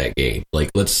patch that game? I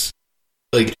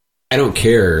don't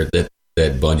care that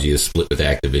Bungie is split with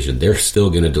Activision. They're still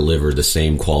going to deliver the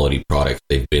same quality product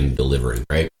they've been delivering,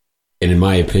 right? And in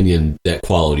my opinion, that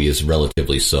quality is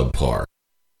relatively subpar.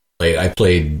 Like, I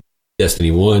played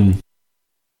Destiny 1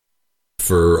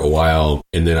 for a while,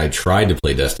 and then I tried to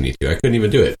play Destiny 2. I couldn't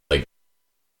even do it. Like,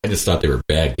 I just thought they were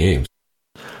bad games.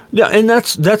 Yeah, and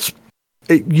that's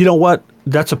you know what?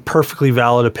 That's a perfectly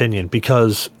valid opinion,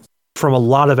 because from a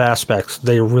lot of aspects,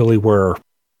 they really are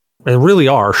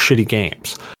shitty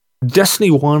games.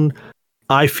 Destiny 1,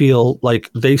 I feel like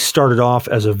they started off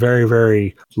as a very,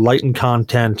 very light in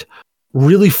content,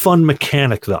 really fun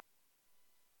mechanic, though.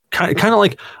 Kind of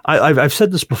like, I've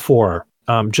said this before,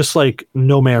 just like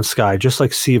No Man's Sky, just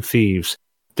like Sea of Thieves.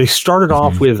 They started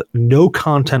off with no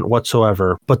content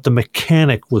whatsoever, but the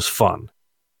mechanic was fun.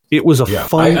 It was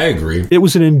fun. I agree. It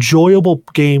was an enjoyable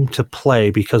game to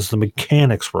play because the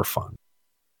mechanics were fun.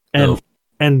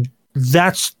 And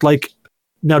that's like,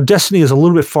 now Destiny is a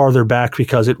little bit farther back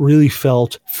because it really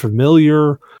felt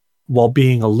familiar while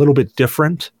being a little bit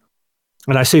different.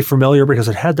 And I say familiar because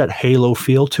it had that Halo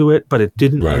feel to it, but it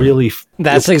didn't really.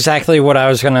 That's exactly what I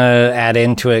was going to add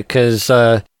into it, because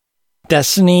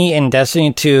Destiny and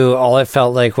Destiny 2, all it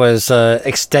felt like was an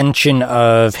extension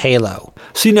of Halo.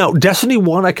 See, now, Destiny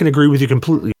 1, I can agree with you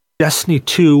completely. Destiny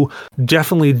 2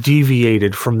 definitely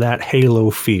deviated from that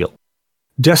Halo feel.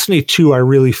 Destiny 2, I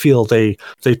really feel they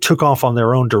took off on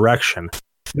their own direction.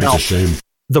 Now, it's a shame.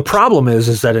 The problem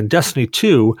is that in Destiny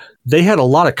 2, they had a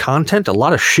lot of content, a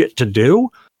lot of shit to do,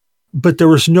 but there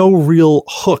was no real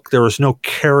hook. There was no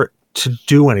carrot to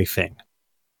do anything.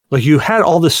 Like, you had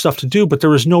all this stuff to do, but there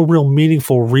was no real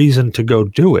meaningful reason to go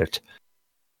do it.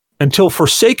 Until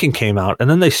Forsaken came out, and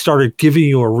then they started giving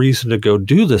you a reason to go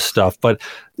do this stuff, but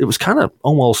it was kind of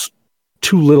almost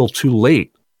too little too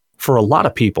late for a lot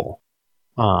of people.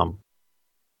 But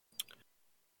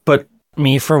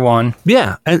me for one.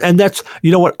 Yeah, and that's,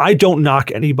 you know what, I don't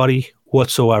knock anybody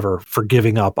whatsoever for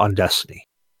giving up on Destiny.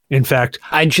 In fact,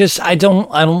 I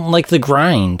don't like the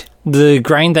grind. The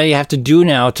grind that you have to do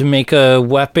now to make a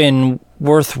weapon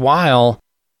worthwhile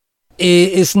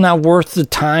it's not worth the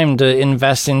time to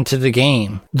invest into the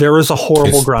game. There is a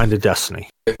horrible grind of Destiny.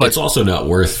 It's also not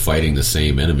worth fighting the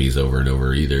same enemies over and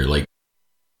over either. Like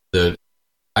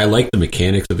I like the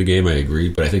mechanics of the game, I agree,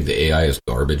 but I think the AI is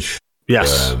garbage.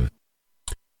 Yes.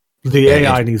 The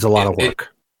AI needs a lot of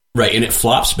work. Right, and it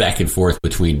flops back and forth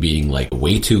between being like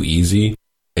way too easy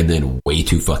and then way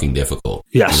too fucking difficult.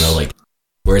 Yes. You know, like,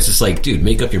 where it's just like, dude,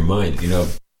 make up your mind, you know?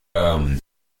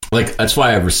 Like, that's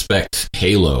why I respect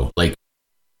Halo. Like,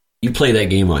 you play that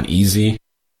game on easy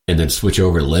and then switch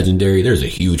over to Legendary, there's a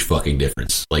huge fucking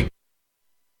difference. Like,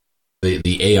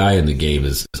 the AI in the game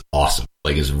is awesome.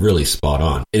 Like, it's really spot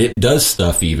on. And it does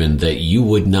stuff even that you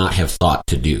would not have thought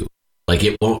to do. Like,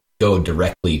 it won't go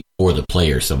directly for the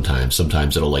player sometimes.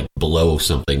 Sometimes it'll, like, blow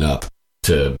something up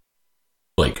to,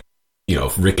 like, you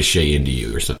know, ricochet into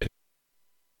you or something.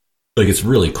 Like, it's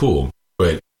really cool,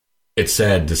 but it's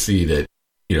sad to see that,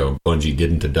 you know, Bungie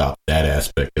didn't adopt that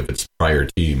aspect of its prior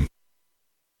team.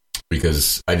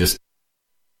 Because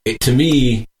to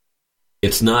me,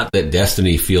 it's not that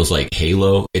Destiny feels like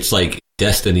Halo. It's like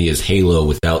Destiny is Halo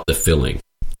without the filling.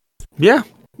 Yeah,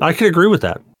 I can agree with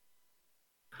that.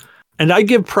 And I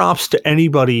give props to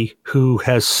anybody who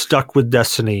has stuck with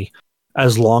Destiny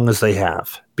as long as they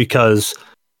have, because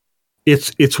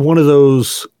it's one of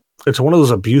those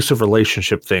abusive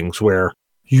relationship things where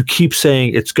you keep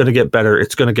saying it's going to get better,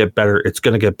 it's going to get better, it's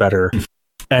going to get better,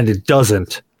 and it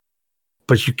doesn't.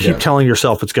 But you keep telling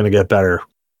yourself it's going to get better.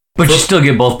 But you still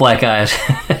get both black eyes.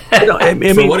 I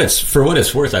mean, for what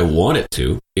it's worth, I want it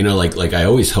to. You know, like I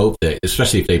always hope that,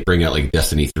 especially if they bring out like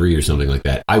Destiny 3 or something like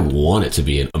that, I want it to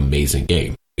be an amazing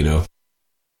game. You know,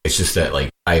 it's just that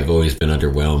like I've always been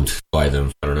underwhelmed by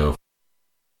them. I don't know.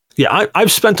 Yeah,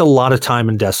 I've spent a lot of time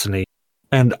in Destiny,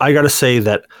 and I got to say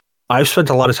that I've spent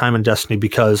a lot of time in Destiny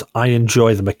because I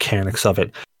enjoy the mechanics of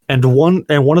it, and one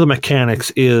of the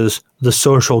mechanics is the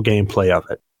social gameplay of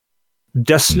it.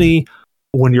 Destiny.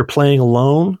 When you're playing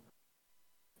alone,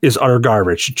 is utter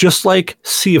garbage. Just like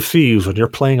Sea of Thieves, when you're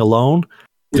playing alone,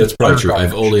 that's probably true. Garbage.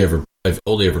 I've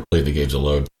only ever played the games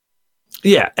alone.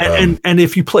 Yeah, and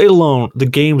if you play alone, the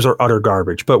games are utter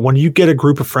garbage. But when you get a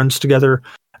group of friends together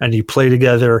and you play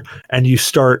together and you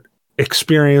start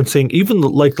experiencing even the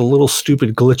little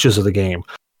stupid glitches of the game,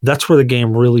 that's where the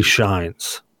game really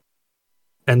shines,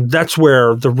 and that's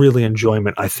where the really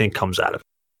enjoyment I think comes out of it.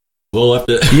 We'll have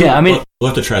to, we'll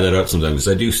have to try that out sometime because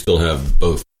I do still have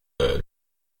both.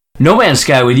 No Man's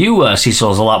Sky with you,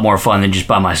 Cecil, is a lot more fun than just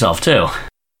by myself too.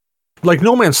 Like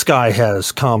No Man's Sky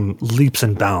has come leaps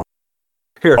and bounds.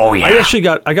 Here, I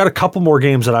got a couple more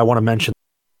games that I want to mention.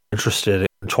 Interested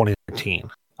in 2019.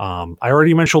 I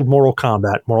already mentioned Mortal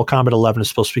Kombat. Mortal Kombat 11 is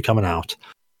supposed to be coming out.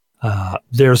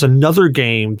 There's another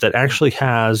game that actually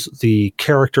has the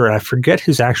character, and I forget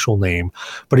his actual name,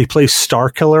 but he plays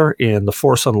Starkiller in The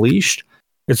Force Unleashed.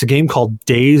 It's a game called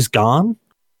Days Gone.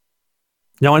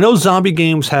 Now, I know zombie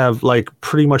games have like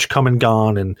pretty much come and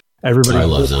gone, and everybody. I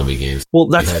love zombie games. Well,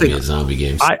 that's the thing. Zombie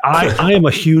games. I am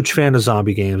a huge fan of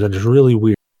zombie games, and it's really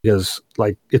weird because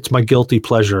like it's my guilty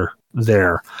pleasure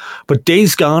there. But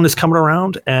Days Gone is coming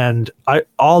around, and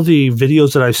all the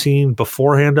videos that I've seen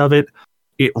beforehand of it.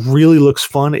 It really looks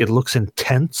fun. It looks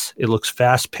intense. It looks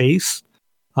fast-paced.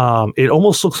 It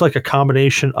almost looks like a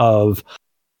combination of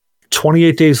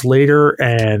 28 Days Later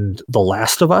and The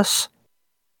Last of Us.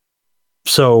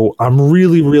 So I'm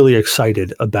really, really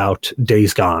excited about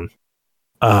Days Gone.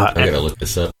 I gotta look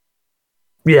this up.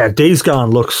 Yeah, Days Gone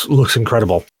looks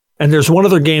incredible. And there's one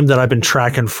other game that I've been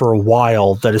tracking for a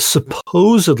while that is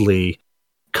supposedly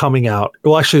coming out.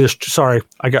 Well, actually,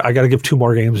 I got to give two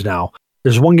more games now.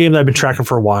 There's one game that I've been tracking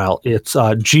for a while. It's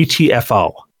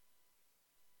GTFO.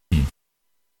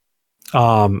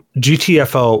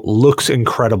 GTFO looks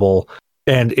incredible,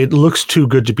 and it looks too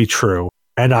good to be true.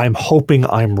 And I'm hoping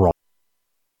I'm wrong.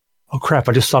 Oh crap!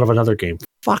 I just thought of another game.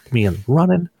 Fuck me and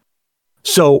running.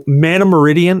 So Mana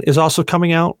Meridian is also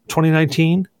coming out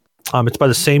 2019. It's by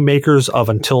the same makers of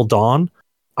Until Dawn.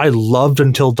 I loved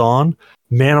Until Dawn.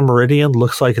 Mana Meridian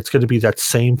looks like it's going to be that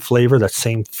same flavor, that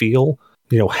same feel.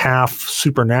 You know, half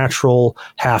supernatural,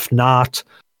 half not.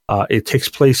 It takes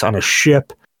place on a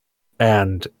ship,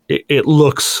 and it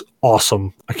looks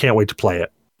awesome. I can't wait to play it.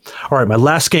 All right, my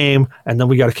last game, and then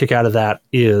we got to kick out of that,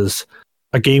 is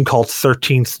a game called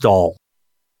 13th Doll.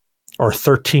 Or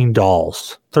 13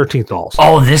 Dolls. 13th Dolls.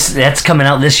 Oh, that's coming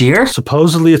out this year?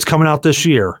 Supposedly it's coming out this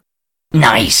year.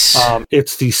 Nice.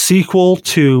 It's the sequel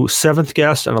to 7th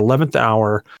Guest and 11th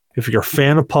Hour. If you're a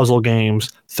fan of puzzle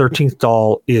games, 13th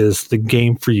Doll is the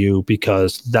game for you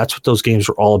because that's what those games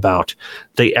are all about.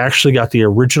 They actually got the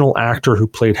original actor who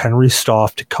played Henry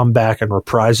Stoff to come back and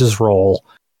reprise his role,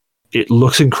 It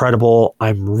looks incredible.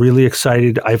 I'm really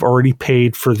excited. I've already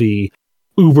paid for the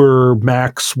Uber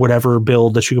Max whatever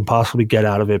build that you can possibly get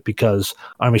out of it because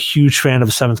I'm a huge fan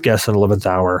of Seventh Guest and 11th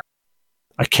Hour.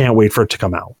 I can't wait for it to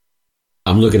come out.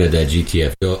 I'm looking at that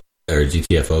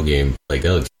GTFO game. Like,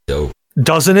 that looks dope.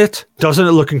 Doesn't it? Doesn't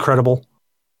it look incredible?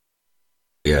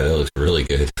 Yeah, that looks really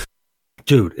good.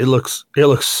 Dude, it looks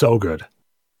so good.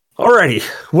 Alrighty.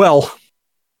 Well,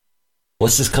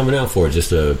 what's this coming out for?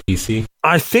 Just a PC?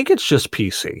 I think it's just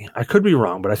PC. I could be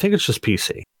wrong, but I think it's just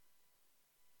PC.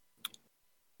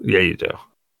 Yeah, you do.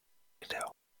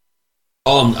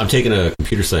 Oh, I'm taking a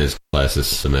computer science class this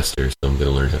semester, so I'm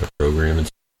going to learn how to program and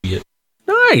see it.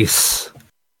 Nice.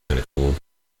 Kind of cool.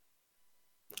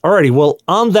 Alrighty, well,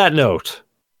 on that note,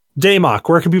 Daymok,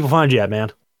 where can people find you at,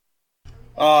 man?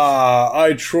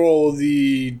 I troll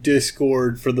the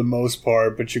Discord for the most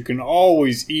part, but you can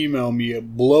always email me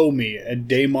at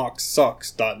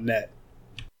blowme@daymocksucks.net.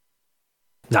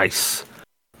 Nice.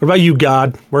 What about you,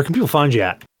 God? Where can people find you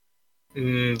at?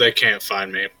 They can't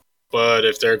find me. But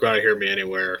if they're going to hear me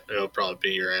anywhere, it'll probably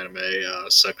be your anime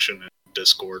section in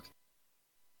Discord.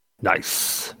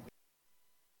 Nice.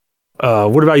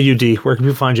 What about you, D? Where can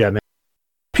people find you at, man?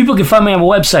 People can find me on my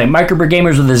website,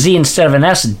 microbregamers with a Z instead of an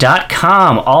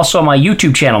S.com. Also on my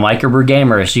YouTube channel,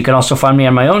 microbregamers. You can also find me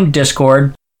on my own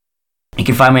Discord. You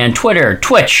can find me on Twitter,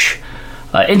 Twitch,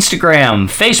 Instagram,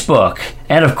 Facebook,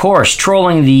 and of course,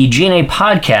 trolling the G.N.A.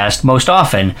 podcast most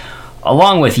often,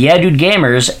 along with Yeah Dude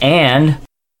Gamers and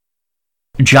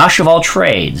Josh of All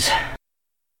Trades.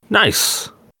 Nice.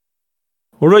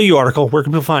 What about you, Article? Where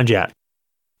can people find you at?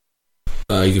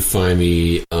 You can find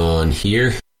me on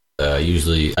here.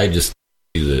 Usually, I just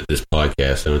do this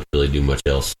podcast. I don't really do much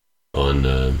else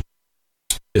on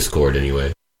Discord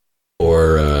anyway.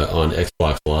 Or on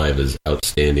Xbox Live as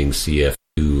Outstanding CF2.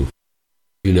 Do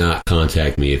not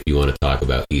contact me if you want to talk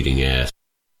about eating ass.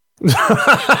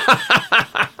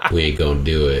 We ain't gonna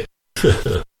do it.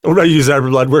 What about you,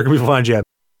 Cyberblood? Where can people find you at?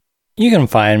 You can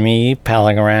find me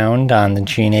palling around on the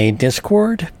G.N.A.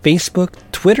 Discord, Facebook,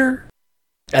 Twitter,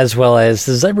 as well as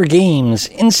the Cyber Games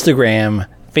Instagram,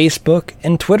 Facebook,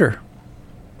 and Twitter.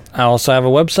 I also have a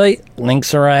website.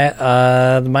 Links are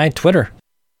at my Twitter.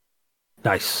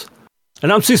 Nice.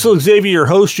 And I'm Cecil Xavier, your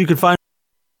host. You can find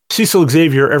Cecil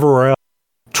Xavier everywhere else.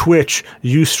 Twitch,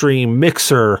 Ustream,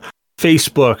 Mixer,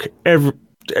 Facebook,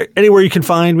 anywhere you can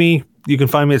find me. You can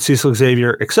find me at Cecil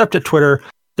Xavier, except at Twitter.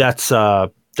 That's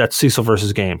Cecil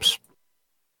versus Games.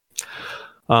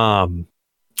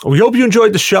 We hope you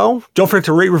enjoyed the show. Don't forget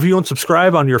to rate, review, and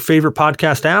subscribe on your favorite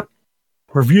podcast app.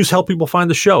 Reviews help people find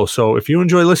the show. So if you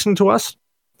enjoy listening to us,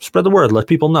 spread the word. Let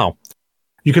people know.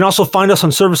 You can also find us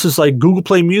on services like Google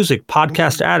Play Music,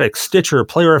 Podcast Addict, Stitcher,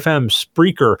 Player FM,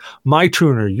 Spreaker,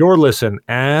 MyTuner, Your Listen,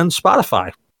 and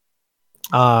Spotify.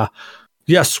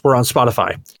 Yes, we're on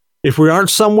Spotify. If we aren't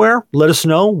somewhere, let us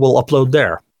know. We'll upload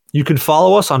there. You can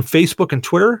follow us on Facebook and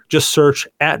Twitter. Just search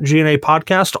at G.N.A.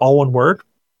 Podcast, all one word.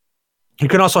 You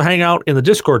can also hang out in the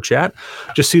Discord chat.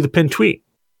 Just see the pinned tweet.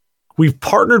 We've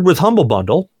partnered with Humble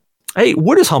Bundle. Hey,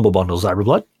 what is Humble Bundle,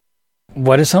 Cyberblood?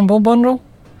 What is Humble Bundle?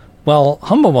 Well,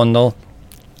 Humble Bundle,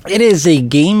 it is a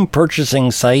game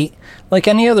purchasing site like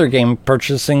any other game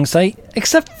purchasing site,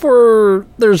 except for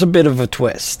there's a bit of a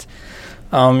twist.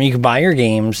 You can buy your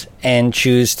games and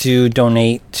choose to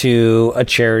donate to a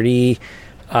charity,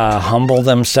 Humble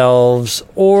themselves,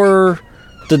 or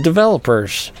the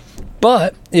developers.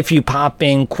 But if you pop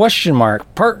in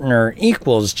 $partner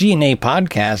equals G.N.A.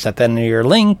 podcast at the end of your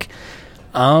link,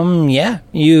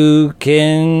 you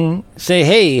can say,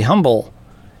 hey, Humble,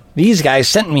 these guys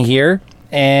sent me here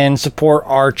and support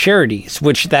our charities,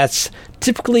 which that's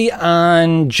typically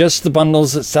on just the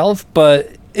bundles itself, but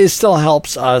it still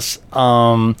helps us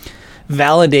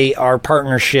validate our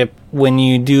partnership when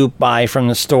you do buy from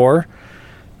the store.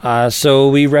 So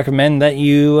we recommend that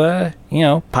you,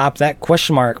 pop that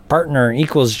 $partner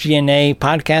equals G.N.A.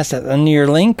 podcast at the end of your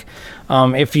link.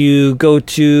 If you go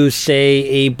to, say,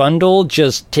 a bundle,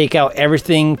 just take out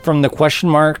everything from the question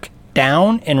mark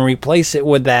down and replace it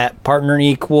with that partner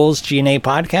equals G.N.A.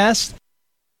 podcast.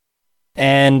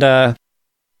 And,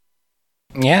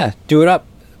 do it up.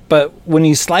 But when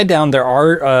you slide down, there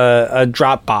are a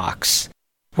drop box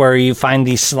where you find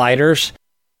these sliders.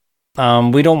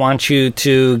 We don't want you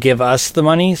to give us the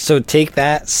money, so take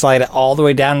that, slide it all the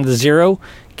way down to 0,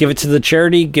 give it to the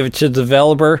charity, give it to the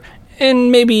developer, and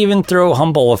maybe even throw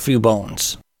Humble a few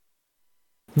bones.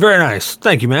 Very nice.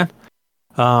 Thank you, man.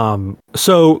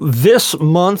 So this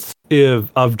month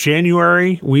of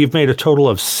January, we've made a total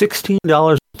of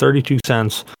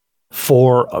 $16.32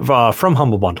 from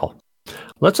Humble Bundle.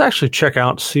 Let's actually check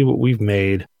out, see what we've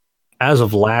made as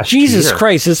of last year. Jesus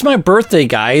Christ, it's my birthday,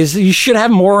 guys. You should have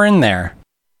more in there.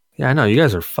 Yeah, I know. You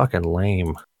guys are fucking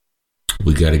lame.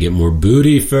 We got to get more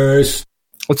booty first.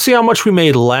 Let's see how much we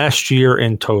made last year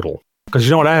in total. Because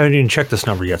you know what? I haven't even checked this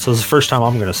number yet, so this is the first time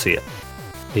I'm going to see it.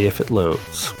 If it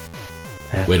loads.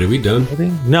 Wait, are we done?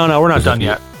 No, we're not done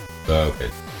yet. Oh,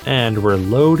 okay. And we're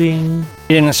loading. You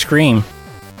didn't scream.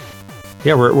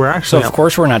 Yeah, we're actually... So, of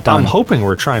course, we're not done. I'm hoping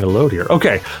we're trying to load here.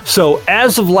 Okay, so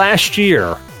as of last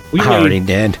year... We already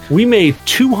did. We made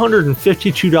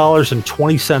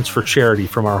 $252.20 for charity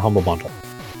from our Humble Bundle.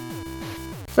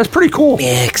 That's pretty cool.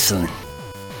 Excellent.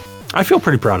 I feel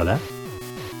pretty proud of that.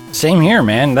 Same here,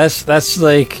 man. That's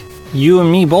like you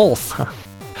and me both.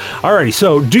 Alrighty,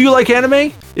 so do you like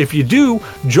anime? If you do,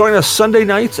 join us Sunday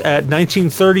nights at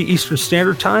 19:30 Eastern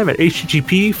Standard Time at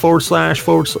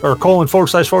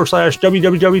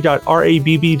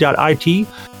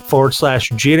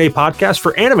http://www.rabb.it/G.N.A podcast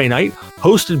for Anime Night,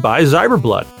 hosted by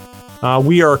Zyberblood.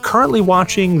 We are currently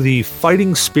watching The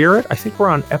Fighting Spirit. I think we're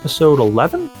on episode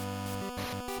 11?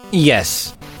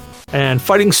 Yes. And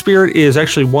Fighting Spirit is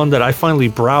actually one that I finally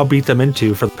browbeat them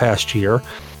into for the past year.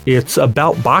 It's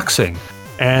about boxing.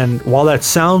 And while that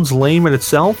sounds lame in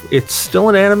itself, it's still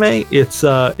an anime. It's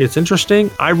interesting.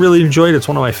 I really enjoyed it. It's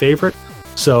one of my favorite.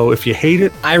 So if you hate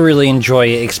it... I really enjoy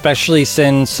it, especially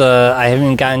since I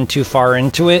haven't gotten too far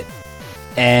into it.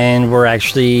 And we're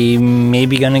actually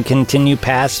maybe going to continue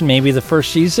past maybe the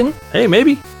first season. Hey,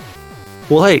 maybe.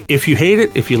 Well, hey, if you hate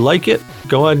it, if you like it,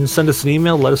 go ahead and send us an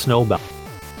email. Let us know about it.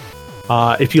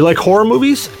 If you like horror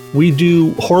movies, we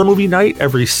do horror movie night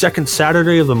every second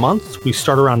Saturday of the month. We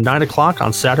start around 9 o'clock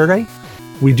on Saturday.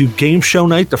 We do game show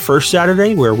night the first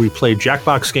Saturday, where we play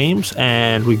Jackbox games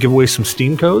and we give away some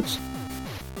Steam codes.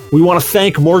 We want to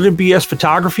thank Morgan BS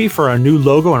Photography for our new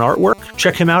logo and artwork.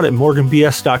 Check him out at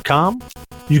morganbs.com.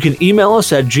 You can email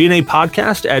us at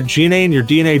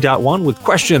GNApodcast@GNAandyourdNA.1 with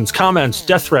questions, comments,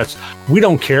 death threats. We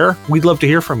don't care. We'd love to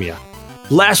hear from you.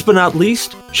 Last but not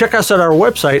least, check us at our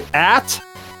website at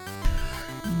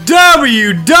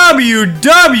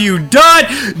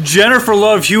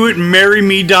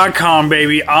www.jenniferlovehewittmarryme.com,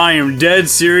 baby. I am dead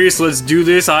serious. Let's do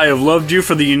this. I have loved you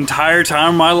for the entire time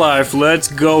of my life. Let's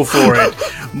go for it.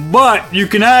 But you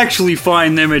can actually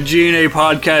find them at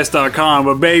GNApodcast.com.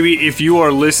 But baby, if you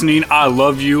are listening, I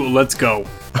love you. Let's go.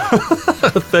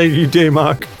 Thank you,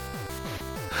 Daymok.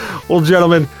 Well,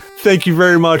 gentlemen, thank you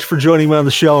very much for joining me on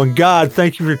the show. And God,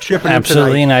 thank you for chipping in tonight.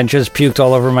 Absolutely, and I just puked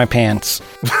all over my pants.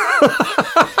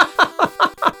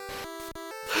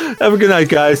 Have a good night,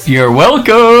 guys. You're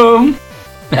welcome.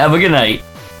 Have a good night.